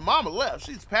 you know, the mama left.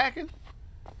 She's packing.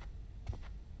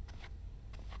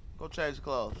 Go change the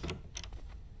clothes.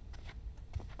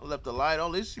 I left the light on.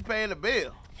 At least she paying the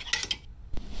bill.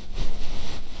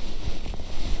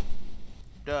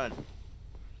 Done.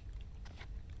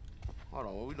 Hold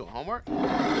on, what we doing? Homework?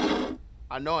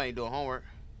 I know I ain't doing homework.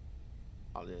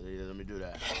 Oh, yeah, let me do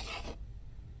that.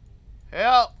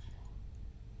 Help!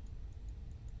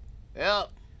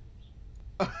 Help!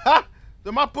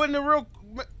 Am I putting the real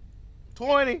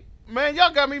 20? Man,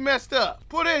 y'all got me messed up.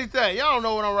 Put anything. Y'all don't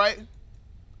know what I'm writing.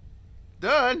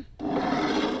 Done.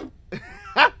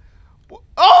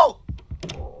 Oh!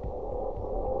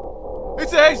 It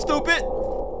said, hey, stupid.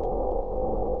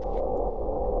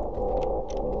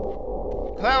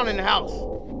 Clown in the house.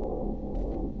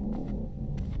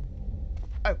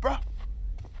 Hey, bro.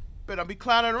 Better be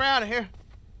clowning around in here.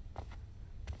 I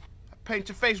paint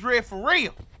your face red for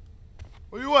real.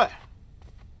 Where you at?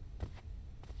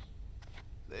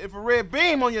 The infrared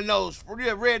beam on your nose.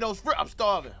 Red nose. I'm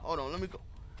starving. Hold on, let me go.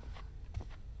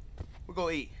 We'll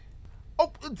go eat.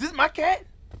 Oh, is this my cat?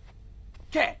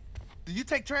 Cat, do you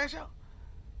take trash out?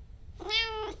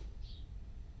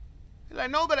 He's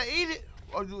like, no, but I eat it.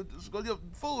 Or just go get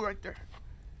food right there.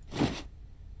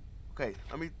 Okay,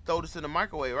 let me throw this in the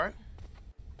microwave, right?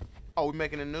 Oh, we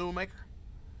making a noodle maker?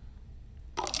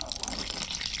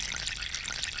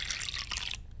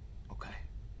 Okay.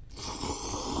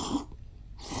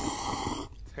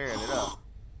 Tearing it up.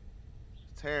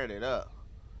 Tearing it up.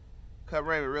 Cut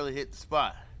Raymond really hit the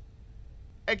spot.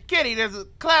 Hey, Kitty, there's a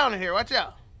clown in here. Watch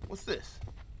out. What's this?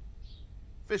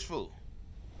 Fish food.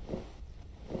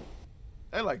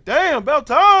 They like, damn, about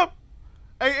time.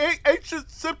 Hey,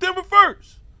 September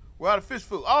 1st. We're out of fish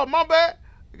food. Oh, my bad.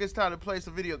 I guess it's time to play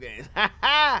some video games.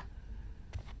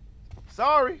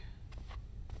 Sorry.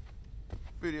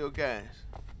 Video games.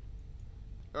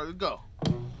 All right, let's go.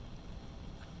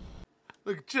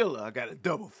 Look at Chilla. I got a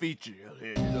double feature out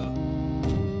here, you know.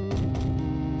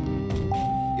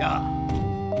 Yeah.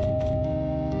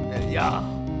 And yeah.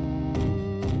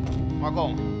 Where I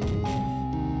going?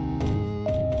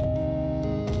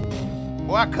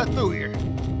 Boy, I cut through here.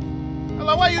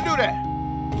 Hello, why you do that?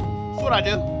 That's what I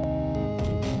do.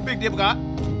 Big dip God.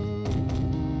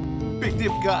 Big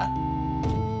dip God.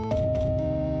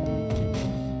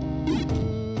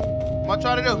 What I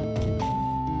try to do?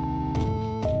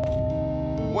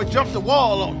 Boy, jump the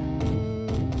wall on him.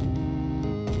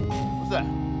 What's that?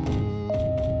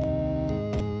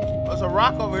 There's a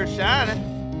rock over here shining.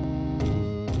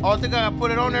 Oh, I think I gotta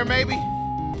put it on there maybe?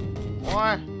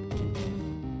 Why?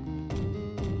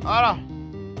 Hold on.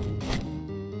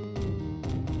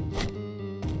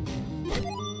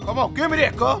 Come on, give me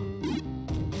that, cuz.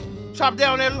 Chop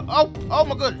down there. Oh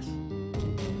my goodness.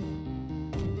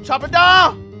 Chop it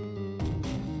down.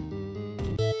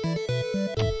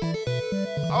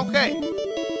 Okay.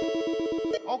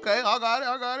 Okay, I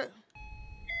got it.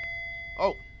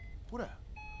 Oh, who that?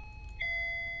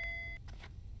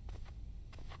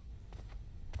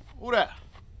 Who that?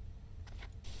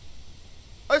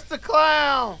 It's the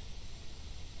clown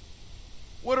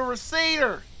with a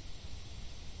receiver.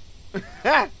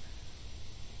 Hi,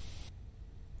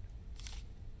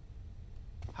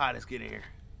 let's get in here.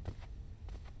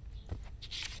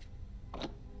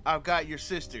 I've got your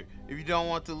sister. If you don't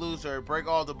want to lose her, break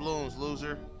all the balloons,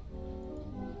 loser.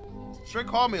 Straight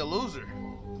call me a loser.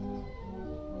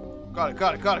 Got it.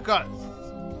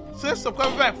 Sis, I'm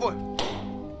coming back for you.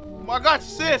 I got you,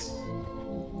 sis.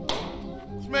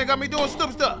 This man got me doing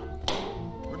stupid stuff.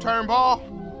 Return ball.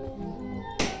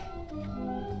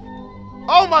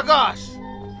 Oh my gosh.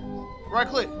 Right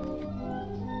click.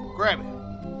 Grab it.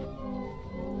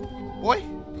 Boy.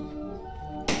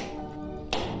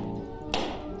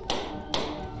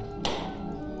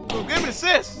 Dude, give me the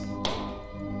sis.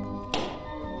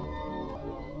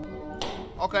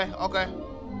 Okay.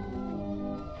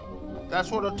 That's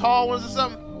for the tall ones or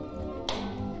something?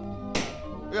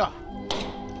 Yeah.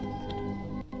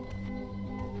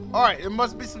 Alright, it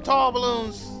must be some tall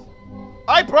balloons.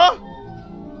 Alright, bro.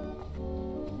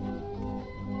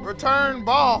 Return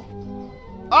ball.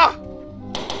 Ah!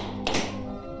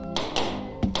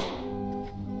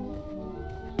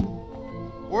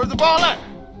 Where's the ball at?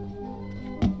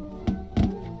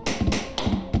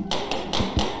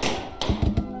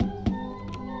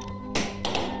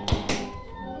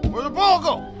 Where'd the ball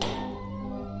go?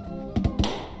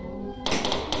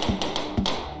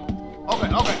 Okay.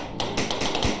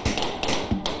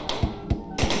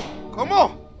 Come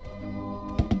on.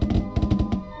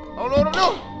 I don't know what I'm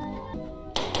doing.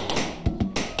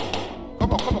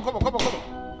 Come on.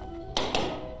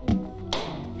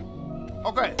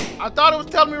 Okay, I thought it was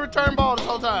telling me return ball this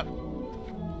whole time.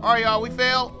 All right, y'all, we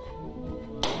failed.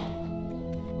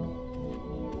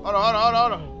 Hold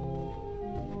on.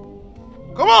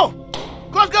 Come on!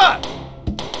 Clutch guard!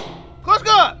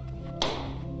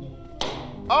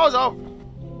 Oh, it's over.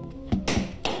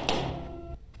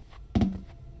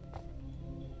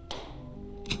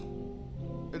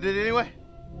 It did it anyway?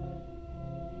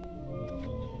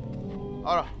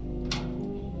 Hold on.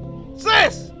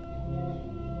 Sis!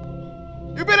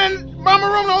 You been in mama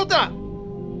room the whole time?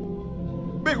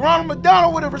 Big Ronald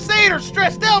McDonald with a receiver,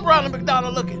 stressed out Ronald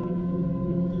McDonald looking.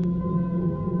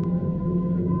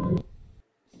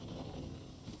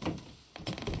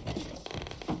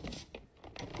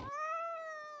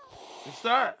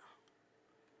 Start.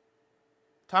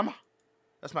 Timer.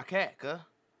 That's my cat, cuz.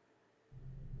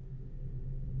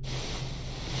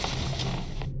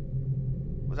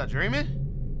 Was I dreaming?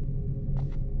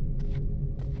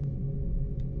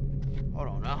 Hold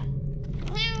on now.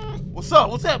 What's up?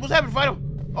 What's happening, Fido?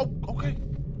 Oh, okay.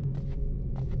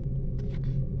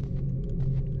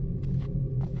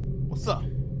 What's up?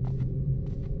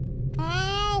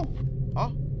 Ow!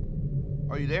 Huh?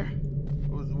 Are you there?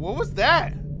 What was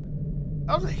that?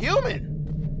 That was a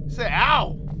human. Say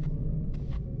ow.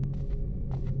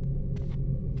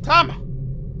 Timer.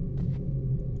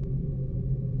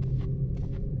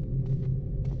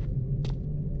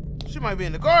 She might be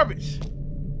in the garbage.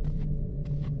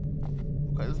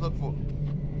 Okay, let's look for her.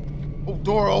 Oh,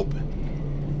 door open.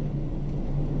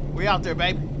 We out there,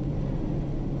 baby.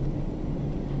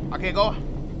 I can't go.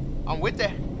 I'm with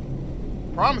that.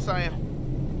 Promise I am.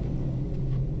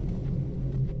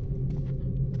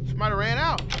 She might have ran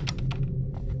out.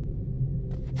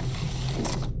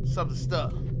 Something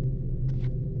stuck.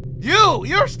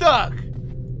 You're stuck.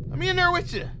 Let me in there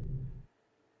with you.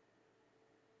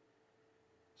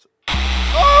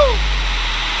 Oh!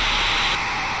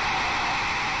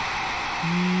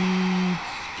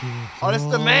 Oh, that's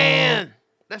the man.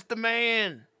 That's the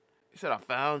man. He said, I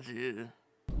found you.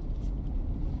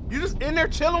 You just in there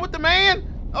chilling with the man?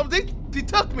 Oh, he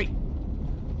took me.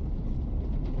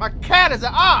 My cat is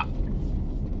an op.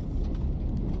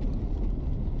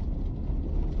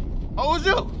 Oh, it's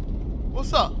you.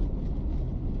 What's up?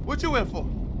 What you in for?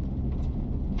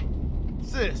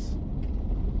 Sis.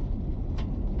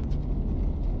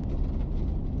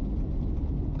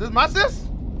 This is my sis?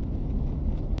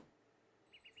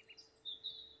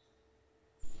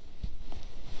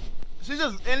 She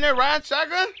just in there riding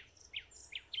shotgun?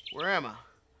 Where am I?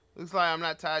 Looks like I'm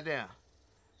not tied down.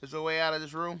 Is there a way out of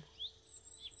this room?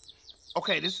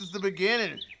 Okay, this is the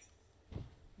beginning.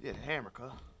 Yeah, the hammer,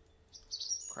 cuz.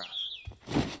 Crouch.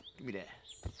 Give me that.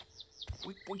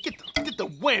 We get the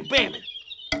wham bamming.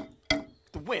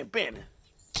 The wham bamming.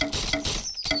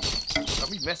 Got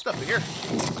me messed up in here.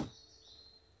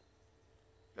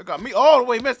 That got me all the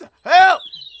way messed up. Help!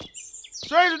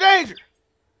 Stranger danger!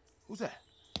 Who's that?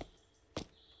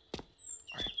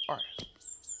 Alright.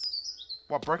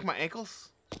 What, break my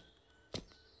ankles?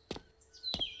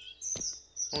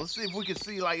 Well, let's see if we can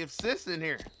see, like, if sis in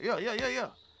here. Yeah.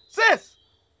 Sis!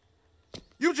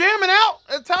 You jamming out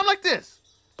at a time like this?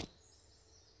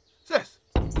 Sis!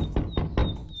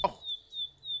 Oh.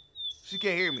 She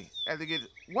can't hear me. I have to get.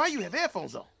 Why you have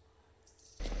headphones on?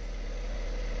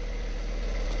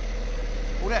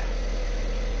 Who that?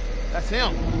 That's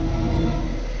him.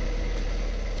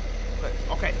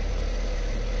 Okay.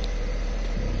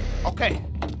 Okay.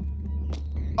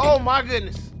 Oh my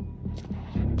goodness.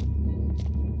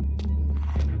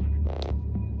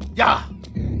 Yeah.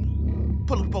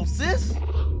 Pull up both sis.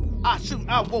 I shoot,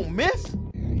 I won't miss.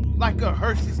 Like a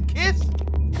Hershey's kiss.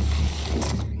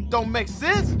 Don't make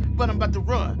sense, but I'm about to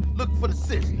run. Look for the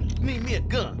sis. Need me a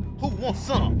gun. Who wants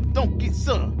some? Don't get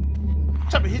some.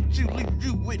 Try to hit you, leave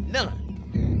you with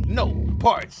none. No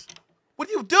parts. What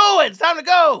are you doing? It's time to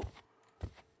go.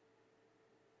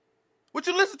 What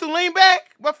you listen to? Lean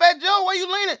back? My Fat Joe, why you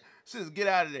leaning? Sis, get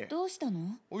out of there.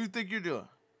 What do you think you're doing?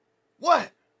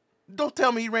 What? Don't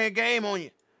tell me he ran game on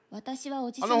you. I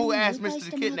know who asked Mr.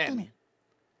 to kidnap me.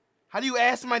 How do you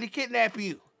ask somebody to kidnap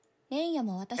you?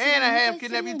 And I have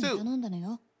kidnapped you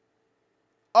too.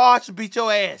 Oh, I should beat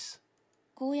your ass.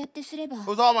 It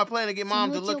was all my plan to get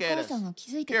Mom to look at us.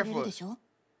 Care for us.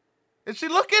 Is she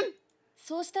looking?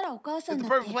 It's the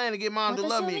perfect plan to get Mom to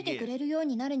love me again.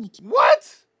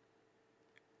 What?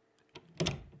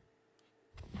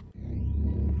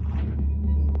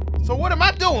 So what am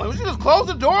I doing? Would you just close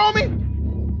the door on me?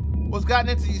 What's gotten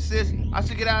into you, sis? I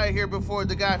should get out of here before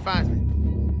the guy finds me.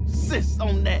 Sis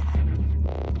on that.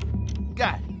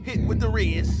 Got hit with the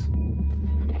Riz.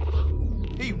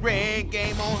 He ran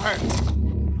game on her.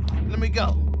 Let me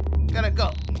go. Gotta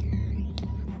go.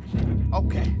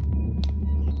 Okay.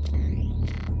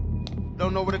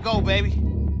 Don't know where to go, baby.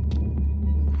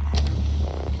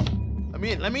 Let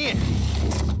me in.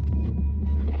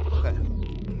 Okay.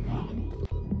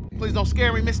 Please don't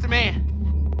scare me, Mr. Man.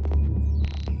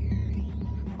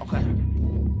 Okay.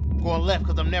 Going left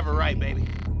because I'm never right, baby.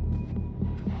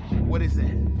 What is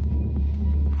that?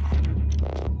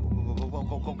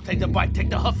 Go. Take the bike. Take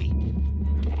the Huffy.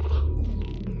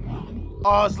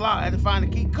 Oh, it's locked. I had to find the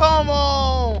key. Come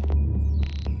on.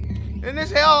 In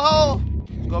this hellhole.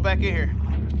 Let's go back in here.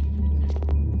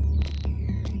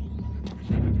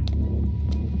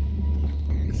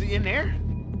 Is he in there?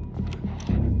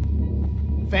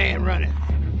 Fan running.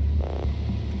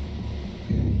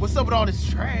 What's up with all this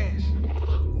trash?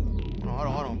 Hold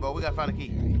on, bro. We gotta find a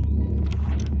key.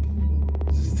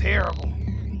 This is terrible.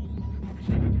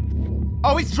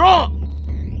 Oh, he's drunk.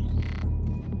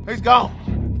 He's gone.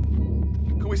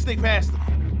 Can we sneak past him?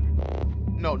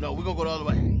 No, we're gonna go the other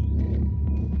way.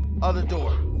 Other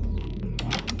door.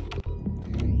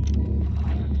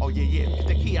 Oh, yeah. Get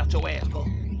the key out your ass, go.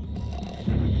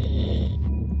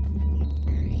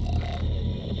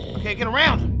 I can't get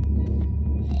around him.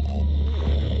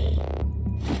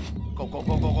 Go.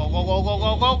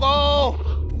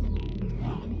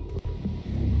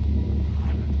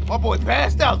 My boy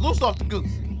passed out, loose off the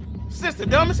goose. Sister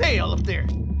dumb as hell up there.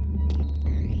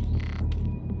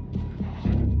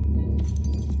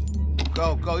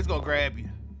 Go, he's gonna grab you.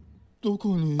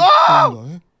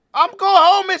 Oh! I'm going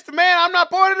home, Mr. Man. I'm not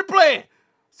part of the plan.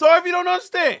 Sorry if you don't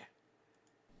understand.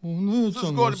 This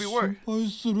is going to be worse.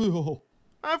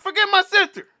 I forget my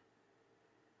sister.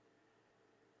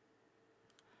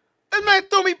 This man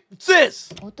threw me, sis.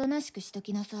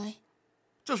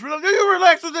 Just you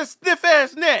relax with this stiff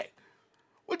ass neck.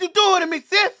 What you doing to me,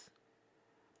 sis?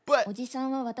 But listen,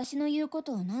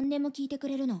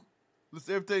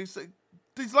 everything say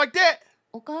things like that.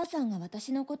 The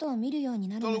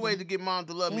only way to get Mom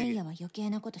to love me.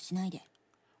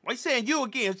 Why you saying you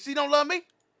again? She don't love me?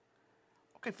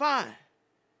 Okay, fine.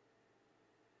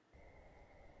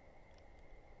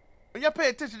 When y'all pay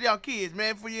attention to y'all kids,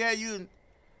 man, before you have you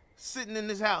sitting in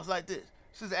this house like this.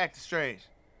 This is acting strange.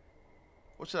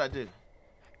 What should I do?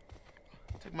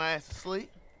 Take my ass to sleep?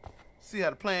 See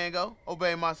how the plan go?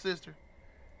 Obey my sister?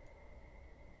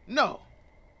 No.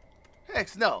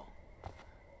 Heck no.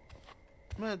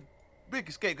 Man, big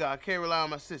escape guy. I can't rely on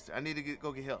my sister. I need to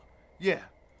go get help. Yeah.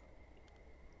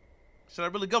 Should I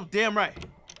really go? Damn right.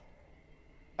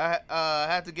 I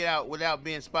have to get out without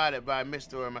being spotted by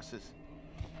Mr. or my sister.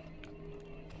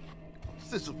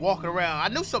 Sister's walking around. I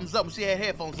knew something's up when she had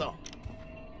headphones on.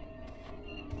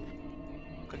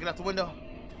 Can I get out the window?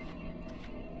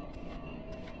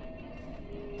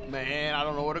 Man, I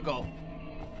don't know where to go.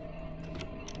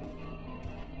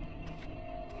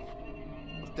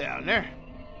 What's down there?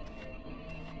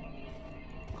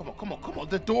 Come on.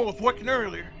 The door was working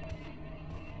earlier.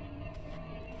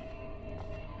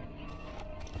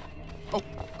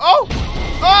 Oh!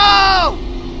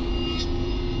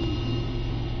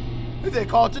 They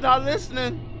called you not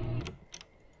listening.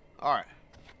 All right.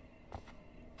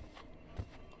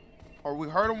 Or we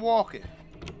heard him walking.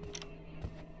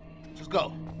 Just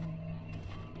go.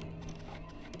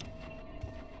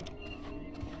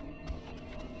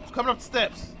 He's coming up the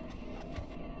steps.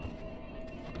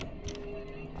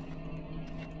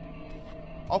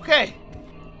 Okay.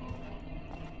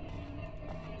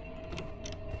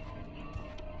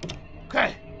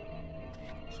 Okay.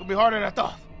 It's gonna be harder than I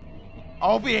thought. I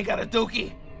hope he ain't got a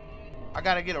dookie. I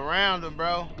gotta get around him,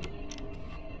 bro.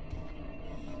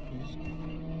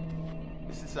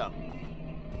 This is something.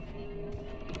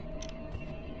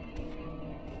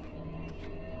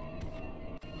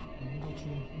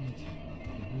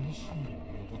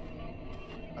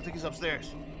 I think he's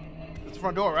upstairs. It's the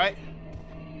front door, right?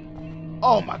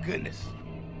 Oh my goodness.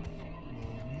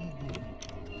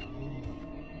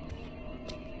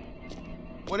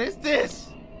 What is this?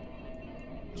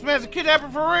 This man's a kidnapper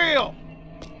for real.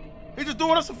 He's just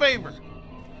doing us a favor.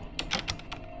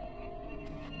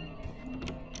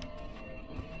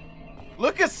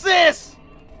 Look at sis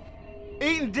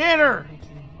eating dinner.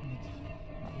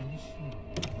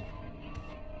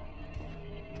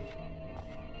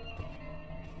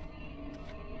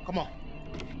 Come on.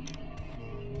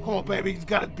 Come on, baby. He's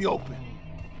got to be open.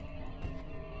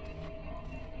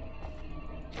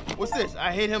 What's this?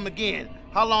 I hit him again.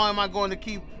 How long am I going to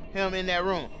keep him in that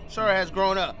room? Cheryl has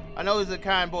grown up. I know he's a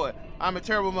kind boy. I'm a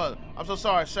terrible mother. I'm so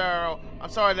sorry, Cheryl. I'm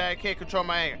sorry that I can't control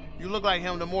my anger. You look like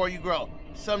him the more you grow.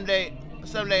 Someday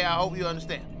I hope you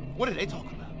understand. What are they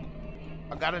talking about?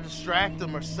 I gotta distract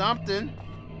them or something.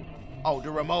 Oh, the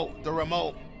remote. The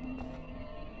remote.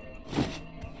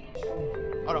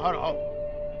 Hold on.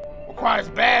 Requires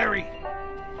battery.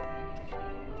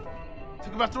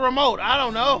 Think about the remote. I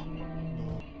don't know.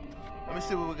 Let me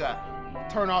see what we got.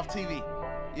 Turn off TV.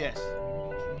 Yes.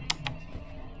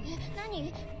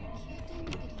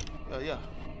 Yeah.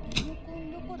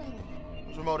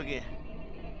 Where's the remote again?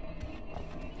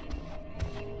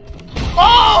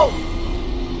 Oh!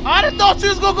 I done thought she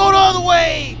was gonna go the other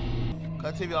way.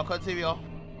 Cut TV off. Cut TV off.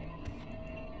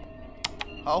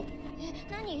 Oh.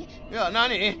 Yeah,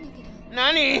 Nani.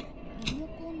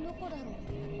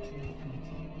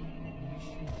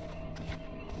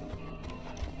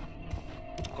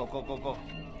 Go.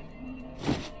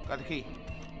 Got the key.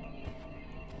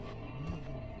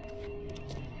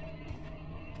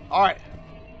 All right.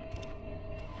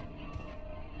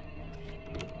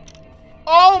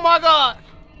 Oh my God.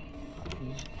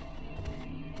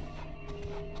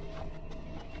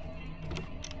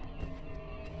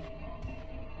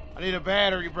 I need a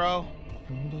battery, bro.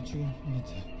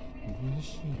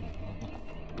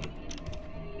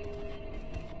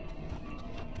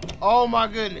 Oh my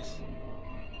goodness.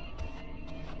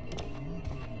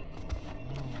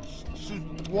 She's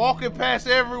walking past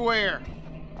everywhere.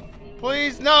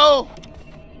 Please, no.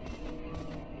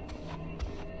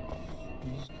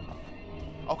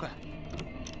 Okay.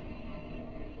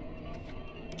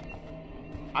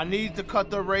 I need to cut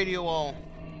the radio on.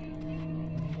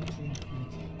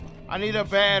 I need a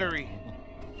battery.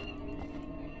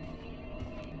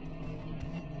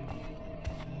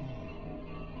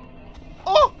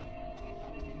 Oh!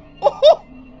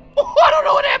 I don't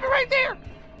know what happened right there.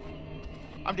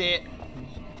 I'm dead.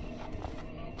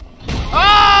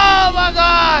 Oh my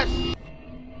gosh!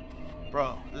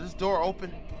 Bro, is this door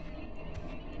open?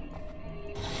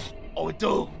 Oh, it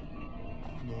do.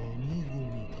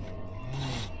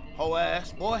 Whole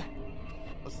ass, boy.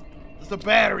 It's the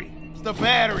battery. It's the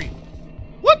battery.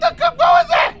 What the fuck is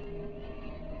that?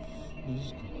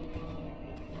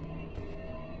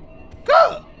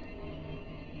 Good.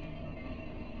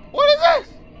 What is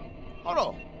this? Hold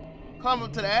on. Climb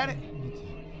up to the attic.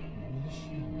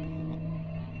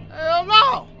 Hell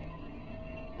no.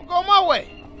 I'm going my way.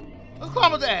 Let's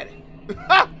climb up the attic.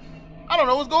 I don't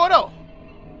know what's going on.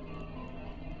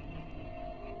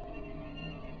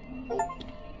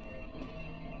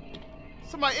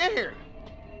 Somebody in here.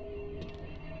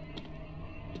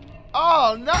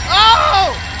 Oh no!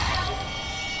 Oh!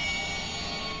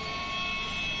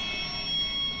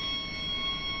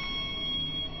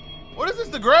 What is this?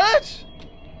 The Grudge?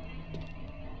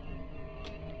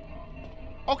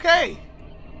 Okay.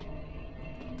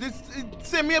 This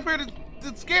sent me up here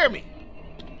to scare me.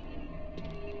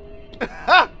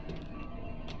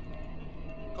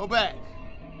 Go back.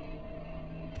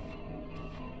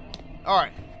 All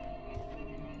right.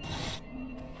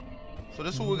 So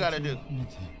this is what we gotta do.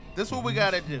 This is what we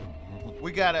gotta do.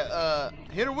 We gotta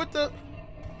hit her with the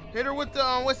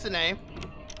what's the name?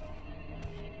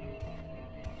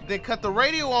 Then cut the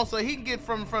radio on so he can get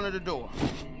from in front of the door.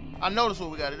 I know this is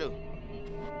what we gotta do.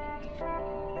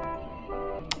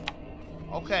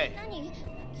 Okay. 何？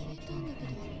消えたんだけ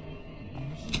ど。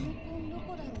リモコンど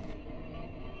こだろう。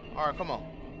 All right, come on.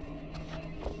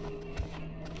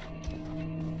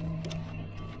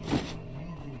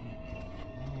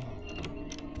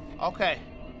 Okay.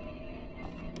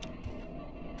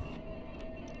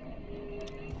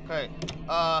 Okay.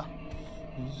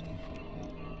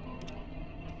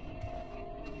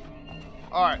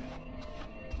 All right.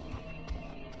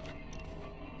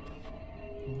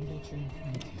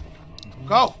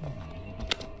 Go.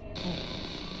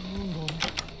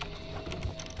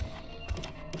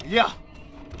 Yeah.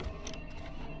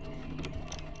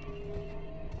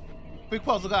 Big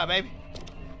puzzle guy, baby.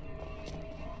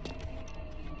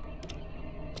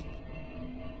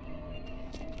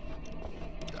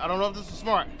 I don't know if this is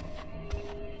smart.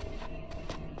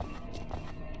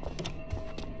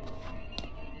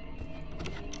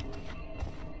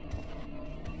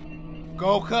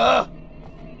 Goka!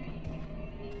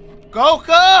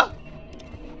 Goka!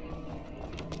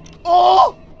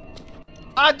 Oh!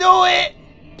 I do it!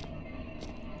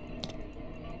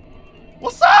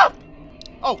 What's up?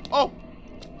 Oh, oh.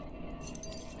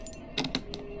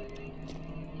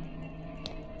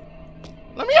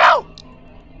 Let me out!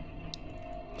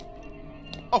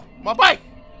 Oh, my bike!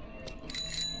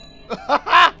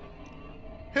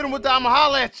 Hit him with the I'ma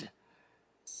holla at you.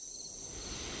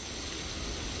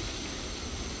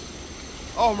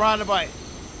 Oh, I'm riding the bike.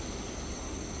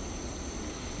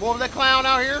 What was that clown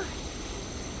out here?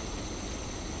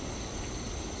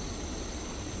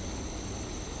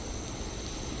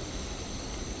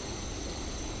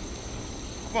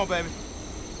 Come on, baby.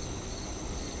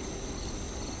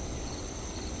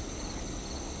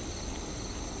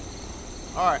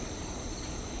 All right.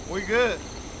 We good.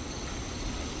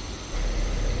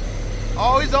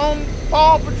 Always on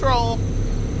Paw Patrol.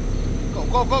 Go,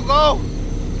 go, go, go.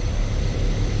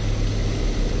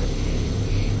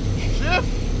 Shift.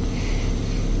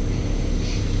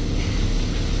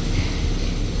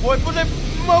 Boy, put that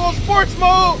mobile sports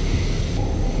mode.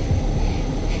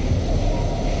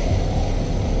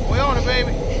 We on it,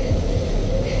 baby.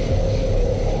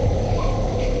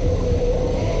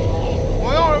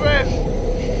 We on it, baby.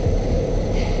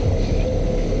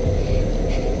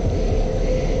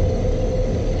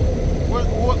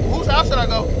 Whose house should I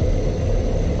go?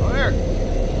 Oh, here.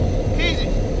 Easy.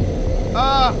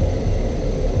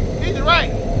 Easy,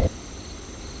 right.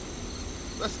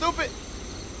 That's stupid.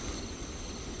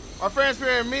 Our friends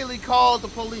here immediately called the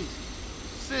police.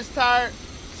 Sis tired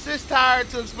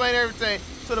to explain everything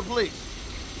to the police.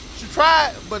 She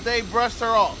tried, but they brushed her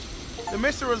off. The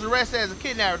mister was arrested as a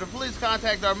kidnapper. The police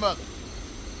contacted our mother.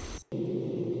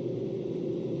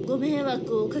 Mom,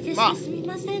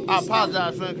 I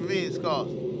apologize for inconvenience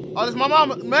caused. Oh, this is my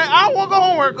mama. Man, I don't want to go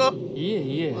home, Erica.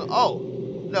 Yeah. Oh,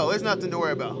 no, it's nothing to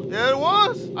worry about. Yeah, it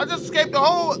was. I just escaped the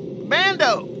whole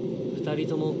bando.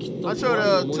 I'm sure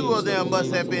the two of them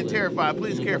must have been terrified.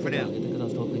 Please care for them.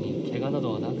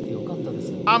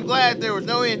 I'm glad there was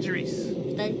no injuries.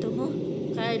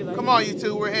 Come on, you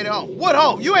two. We're headed home. What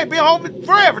home? You ain't been home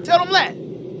forever. Tell them that.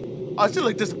 Oh, she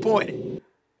looked disappointed.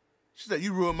 She said,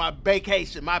 you ruined my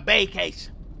vacation. My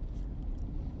vacation.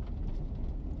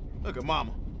 Look at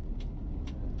mama.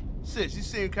 Sis, you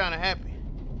seem kind of happy.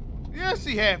 Yeah,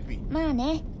 she happy. まあ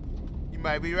ね。 You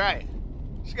might be right.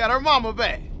 She got her mama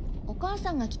back. お母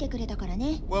さんが来てくれたから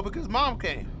ね。 Well, because mom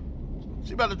came.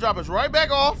 She about to drop us right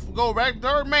back off, go back to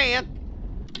her man.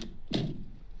 This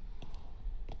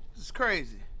is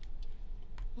crazy.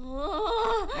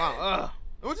 Mom,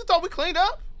 what you thought we cleaned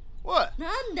up? What?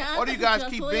 Why do you guys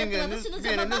keep being in this? Mommy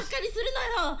ain't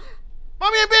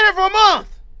been here for a month.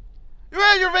 You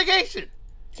had your vacation.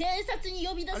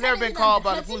 I've never been called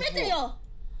by the police before.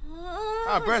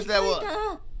 How embarrassing that was.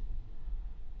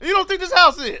 You don't think this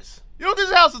house is? You don't think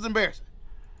this house is embarrassing?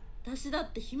 I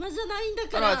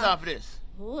don't have time for this.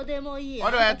 Why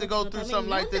do I have to go through something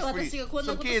like this for you?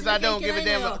 Some kids I don't give a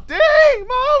damn about. Dang,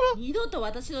 mama!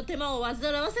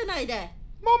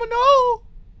 Mama, no!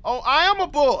 Oh, I am a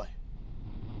boy.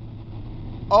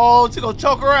 Oh, she gonna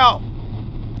choke her out.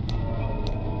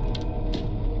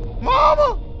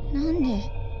 Mama! なん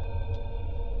で？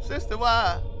 Sister,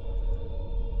 why?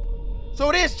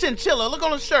 So it is chinchilla. Look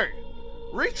on the shirt.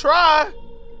 Retry?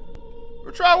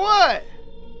 Retry what?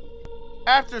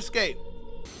 After escape.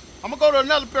 I'm gonna go to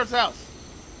another person's house.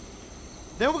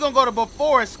 Then we're gonna go to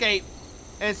before escape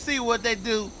and see what they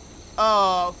do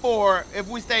for if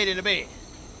we stayed in the bed.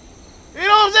 You know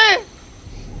what I'm saying?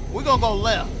 We're gonna go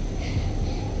left.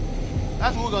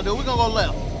 That's what we're gonna do. We're gonna go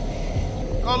left.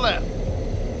 Go left.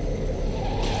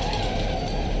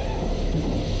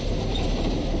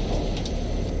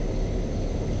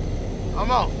 Come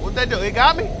on. What they do? It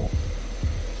got me?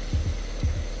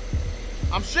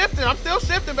 I'm shifting. I'm still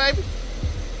shifting, baby.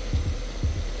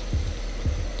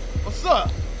 What's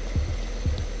up?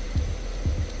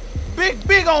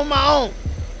 Big on my own.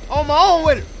 On my own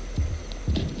with it.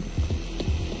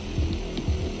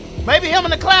 Maybe him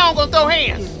and the clown gonna throw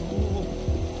hands.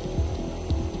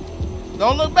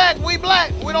 Don't look back. We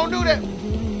black. We don't do that.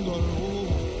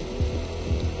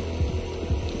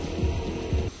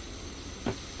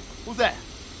 Who's that?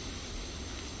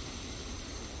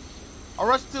 I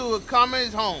rushed to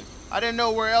Carmen's home. I didn't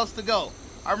know where else to go.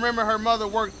 I remember her mother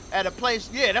worked at a place.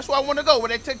 Yeah, that's where I want to go, where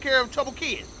they take care of troubled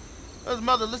kids. His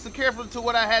mother listened carefully to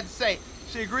what I had to say.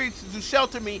 She agreed to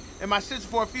shelter me and my sister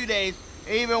for a few days,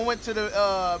 and even went to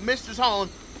the mistress' home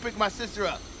to pick my sister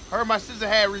up. Her and my sister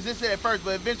had resisted at first,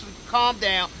 but eventually calmed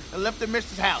down and left the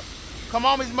mistress' house.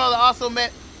 Kamami's mother also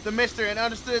met the mister and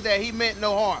understood that he meant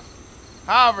no harm.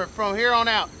 However, from here on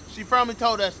out, she firmly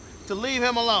told us to leave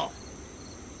him alone.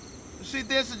 She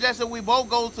then suggested we both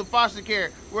go to foster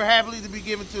care. We're happily to be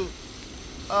given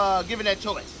that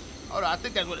choice. Hold on, I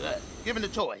think that's what it is. Given the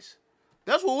choice.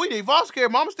 That's what we need. Foster care.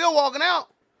 Mama's still walking out.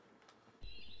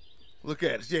 Look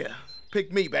at us, yeah.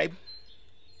 Pick me, baby.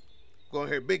 Go in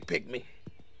here, big pick me.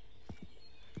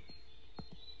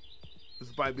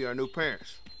 This might be our new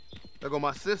parents. There go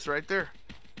my sister right there.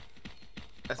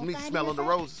 That's me smelling the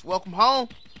roses. Welcome home.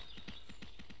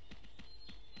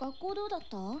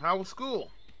 How was school?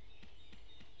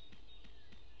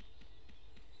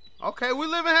 Okay, we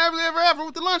living happily ever after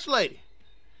with the lunch lady.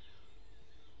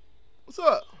 What's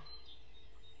up?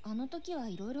 A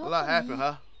lot happened,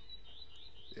 huh?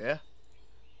 Yeah?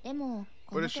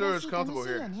 But it sure is comfortable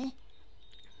here.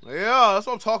 Yeah, that's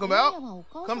what I'm talking about.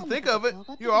 Come to think of it,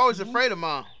 you're always afraid of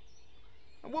Mom.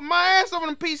 I whip my ass over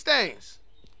them pee stains.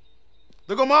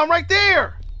 Look at Mom right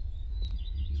there.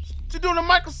 She's doing the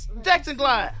Michael Jackson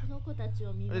glide.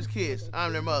 These kids,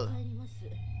 I'm their mother.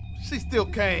 She still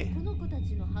came.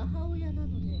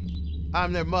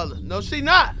 I'm their mother. No, she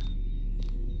not.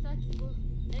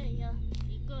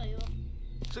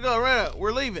 She go, Rena,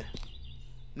 we're leaving.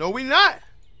 No, we not.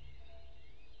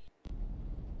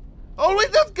 Oh, we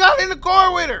just got in the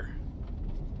car with her.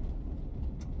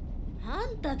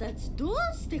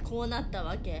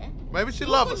 Maybe she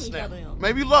loves us now.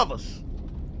 Maybe you love us.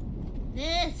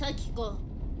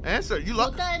 Answer, you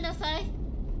love us.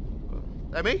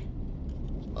 That me?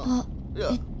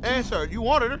 Yeah, answer, you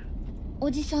wanted her.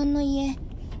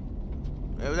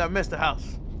 Yeah, that Mr.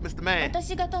 House, Mr. Man.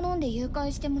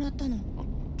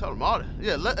 Tell him all that.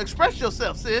 Yeah, express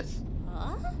yourself, sis.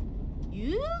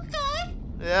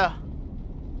 Yeah.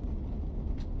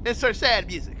 Insert sad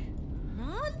music.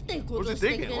 What's he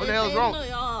thinking? What the hell is wrong? I'm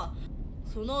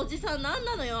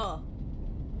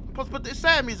supposed to put this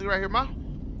sad music right here, Ma.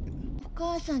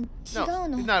 No,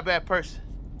 he's not a bad person.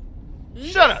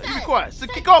 Shut up, you be quiet. So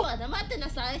kick off. Ooh,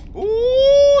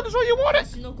 that's what you wanted.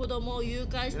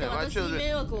 Yeah, my children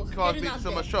cause me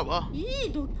so much trouble, huh?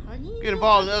 Get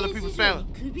involved in other people's family.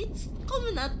 Let's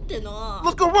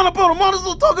go run up on him, Mom. This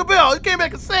little Taco Bell. He came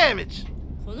back a savage.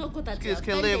 These kids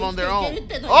can live on their own.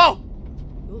 Oh!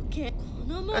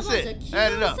 That's it.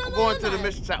 Add it up. We're going to the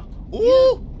mistress house.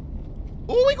 Ooh!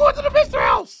 Ooh, we going to the mistress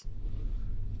house.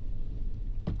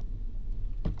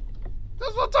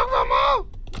 That's what I'm talking about, Mom.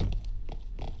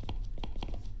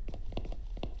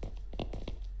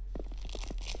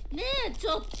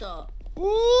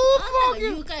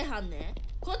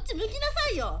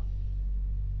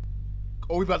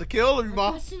 Oh, we about to kill her,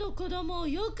 Mom?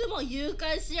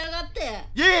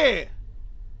 Yeah!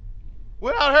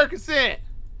 Without her consent.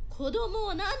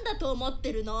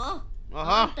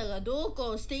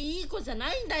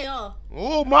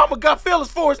 Oh, Mama got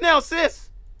feelings for us now, sis.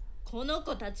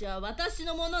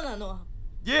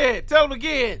 Yeah, tell him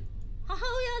again.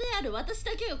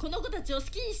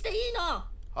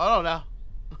 Hold on now.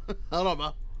 Hold on,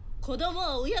 Mom.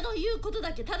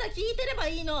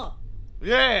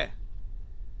 Yeah.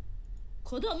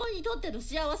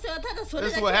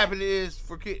 This is what happened is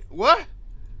for kids. What?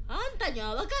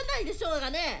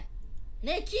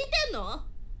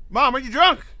 Mom, are you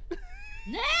drunk?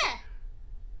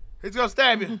 He's gonna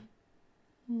stab you.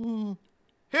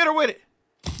 Hit her with it.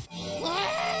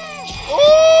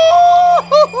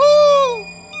 Ooh!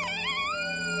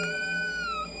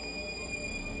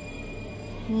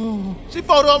 She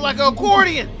folded up like an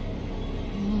accordion.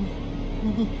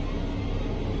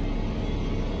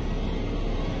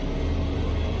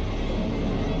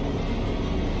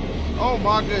 Oh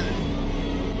my goodness.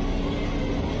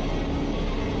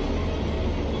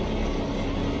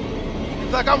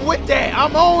 It's like I'm with that.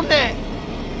 I'm on that.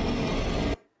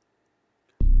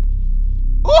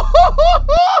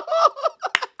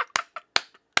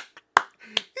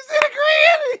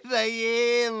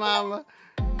 mama.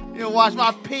 You wash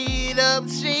my peed up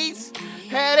sheets.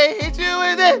 Had to hit you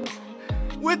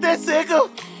with that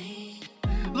sickle.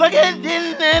 Look at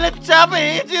it, and the chopper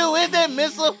hit you with that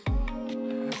missile.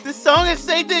 The song is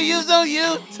safe to use on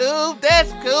YouTube.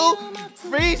 That's cool.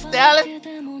 Freestyling.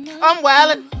 I'm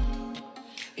wildin'.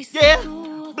 Yeah,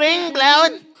 bling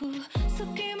blowin'.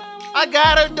 I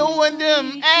got her doing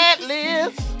them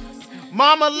ad-libs.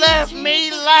 Mama left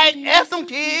me like F them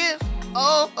kids.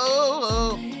 Oh, oh,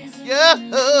 oh. Yeah,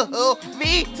 oh, oh.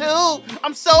 Me too.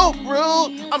 I'm so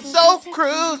rude. I'm so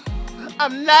crude.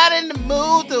 I'm not in the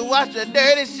mood to wash the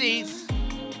dirty sheets.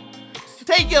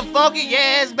 Take your funky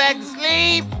ass back to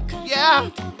sleep. Yeah,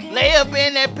 lay up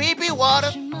in that pee-pee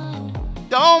water.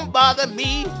 Don't bother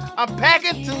me. I'm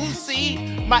packing to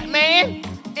see my man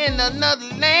in another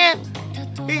land.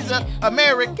 He's an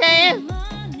American,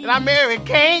 and American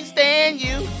can't stand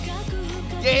you.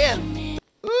 Yeah.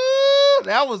 Ooh,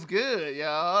 that was good,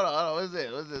 y'all. Hold on. What's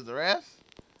this? What's this, the rest?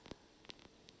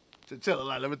 Chill,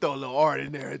 like, let me throw a little art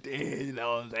in there at the end, you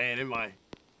know what I'm saying? It might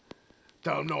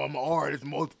tell them, no, I'm an artist,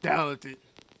 most talented.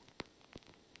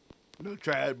 No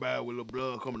trash bag with a little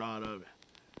blood coming out of it.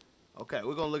 Okay,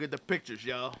 we're gonna look at the pictures,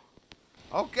 y'all.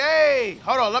 Okay,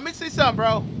 hold on, let me see something,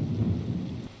 bro.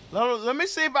 Let me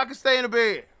see if I can stay in the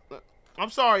bed. I'm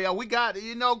sorry, y'all, we got it,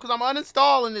 you know, because I'm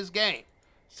uninstalling this game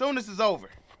soon as it's over.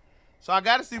 So I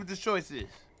gotta see what this choice is.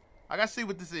 I gotta see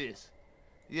what this is.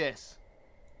 Yes.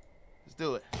 Let's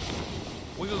do it.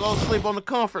 We're gonna go sleep on the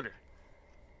comforter.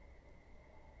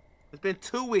 It's been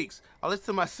 2 weeks. I listened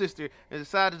to my sister and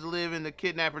decided to live in the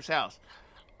kidnapper's house.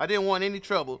 I didn't want any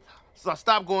trouble, so I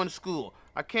stopped going to school.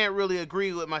 I can't really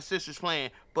agree with my sister's plan,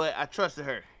 but I trusted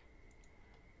her.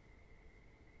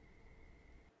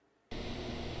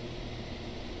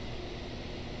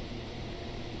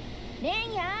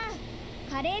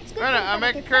 I'm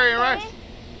making curry and rice,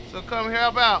 so come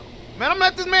help out. Man, I'm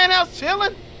at this man's house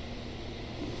chilling.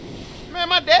 Man,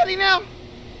 my daddy now.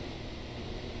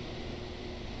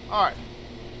 All right.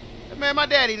 That man, my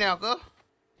daddy now, go.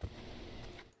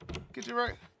 Get you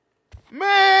right.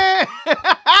 Man!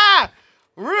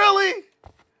 Really?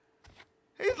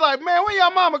 He's like, man, when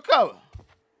y'all mama coming?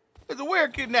 It's a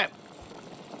weird kidnapping.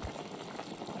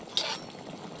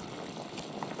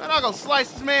 Man, I'm gonna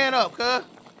slice this man up, cuz.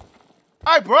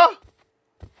 All right, bro.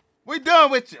 We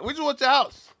done with you. We just want your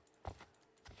house.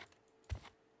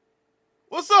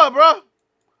 What's up, bro?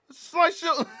 Slice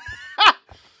you.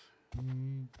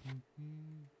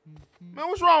 Man,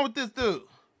 what's wrong with this dude?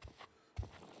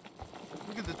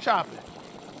 Look at the chopping.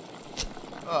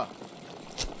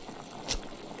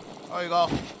 There you go.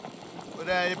 Put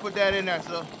that in there,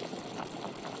 so.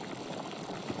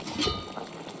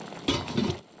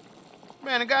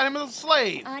 Man, I got him as a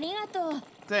slave.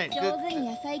 Thanks. Good.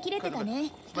 Smash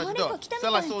the door.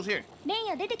 Sound like someone's here.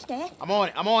 I'm on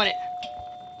it. I'm on it.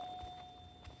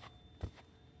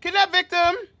 Kidnap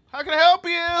victim. How can I help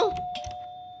you?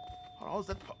 Hold on, is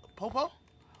that Popo?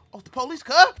 Oh, the police,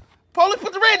 cuz? Police,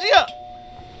 put the Reggie up.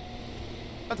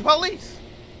 That's the police.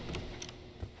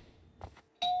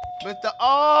 Mr.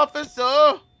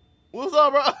 Officer. What's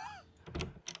up, bro?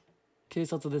 警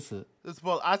察です。This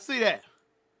police. I see that.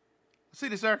 I see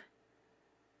this, sir.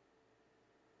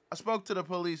 I spoke to the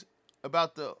police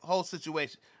about the whole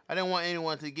situation. I didn't want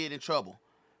anyone to get in trouble,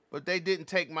 but they didn't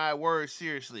take my words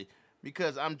seriously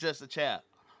because I'm just a child.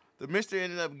 The mister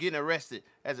ended up getting arrested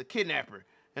as a kidnapper,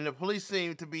 and the police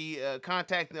seem to be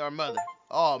contacting our mother.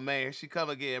 Oh, man, here she come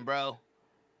again, bro.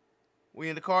 We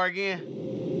in the car again?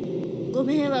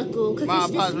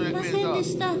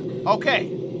 Okay.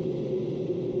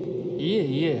 いえ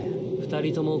いえ、二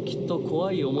人ともきっと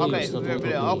怖い思いをしたと思う。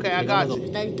Okay, I got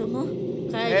you.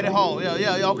 Headed home.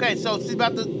 Yeah. Okay, so she's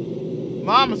about to...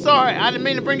 Mom, I'm sorry. I didn't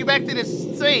mean to bring you back to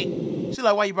this scene. She's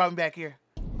like, why you brought me back here?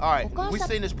 All right, we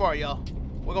seen this part, y'all.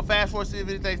 We're gonna fast forward, see if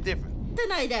anything's different.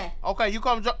 Okay, you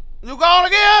come... You gone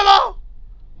again, though?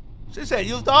 She said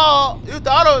you thought it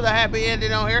was a happy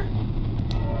ending on here.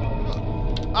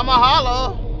 I'ma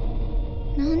holler.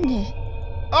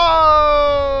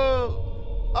 Oh,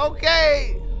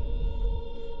 okay.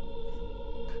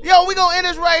 Yo, we gonna end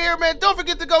this right here, man. Don't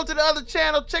forget to go to the other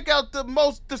channel. Check out the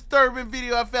most disturbing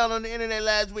video I found on the internet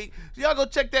last week. So y'all go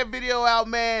check that video out,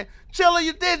 man. Chilla,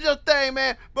 you did your thing,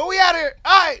 man. But we out here.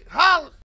 All right, holla.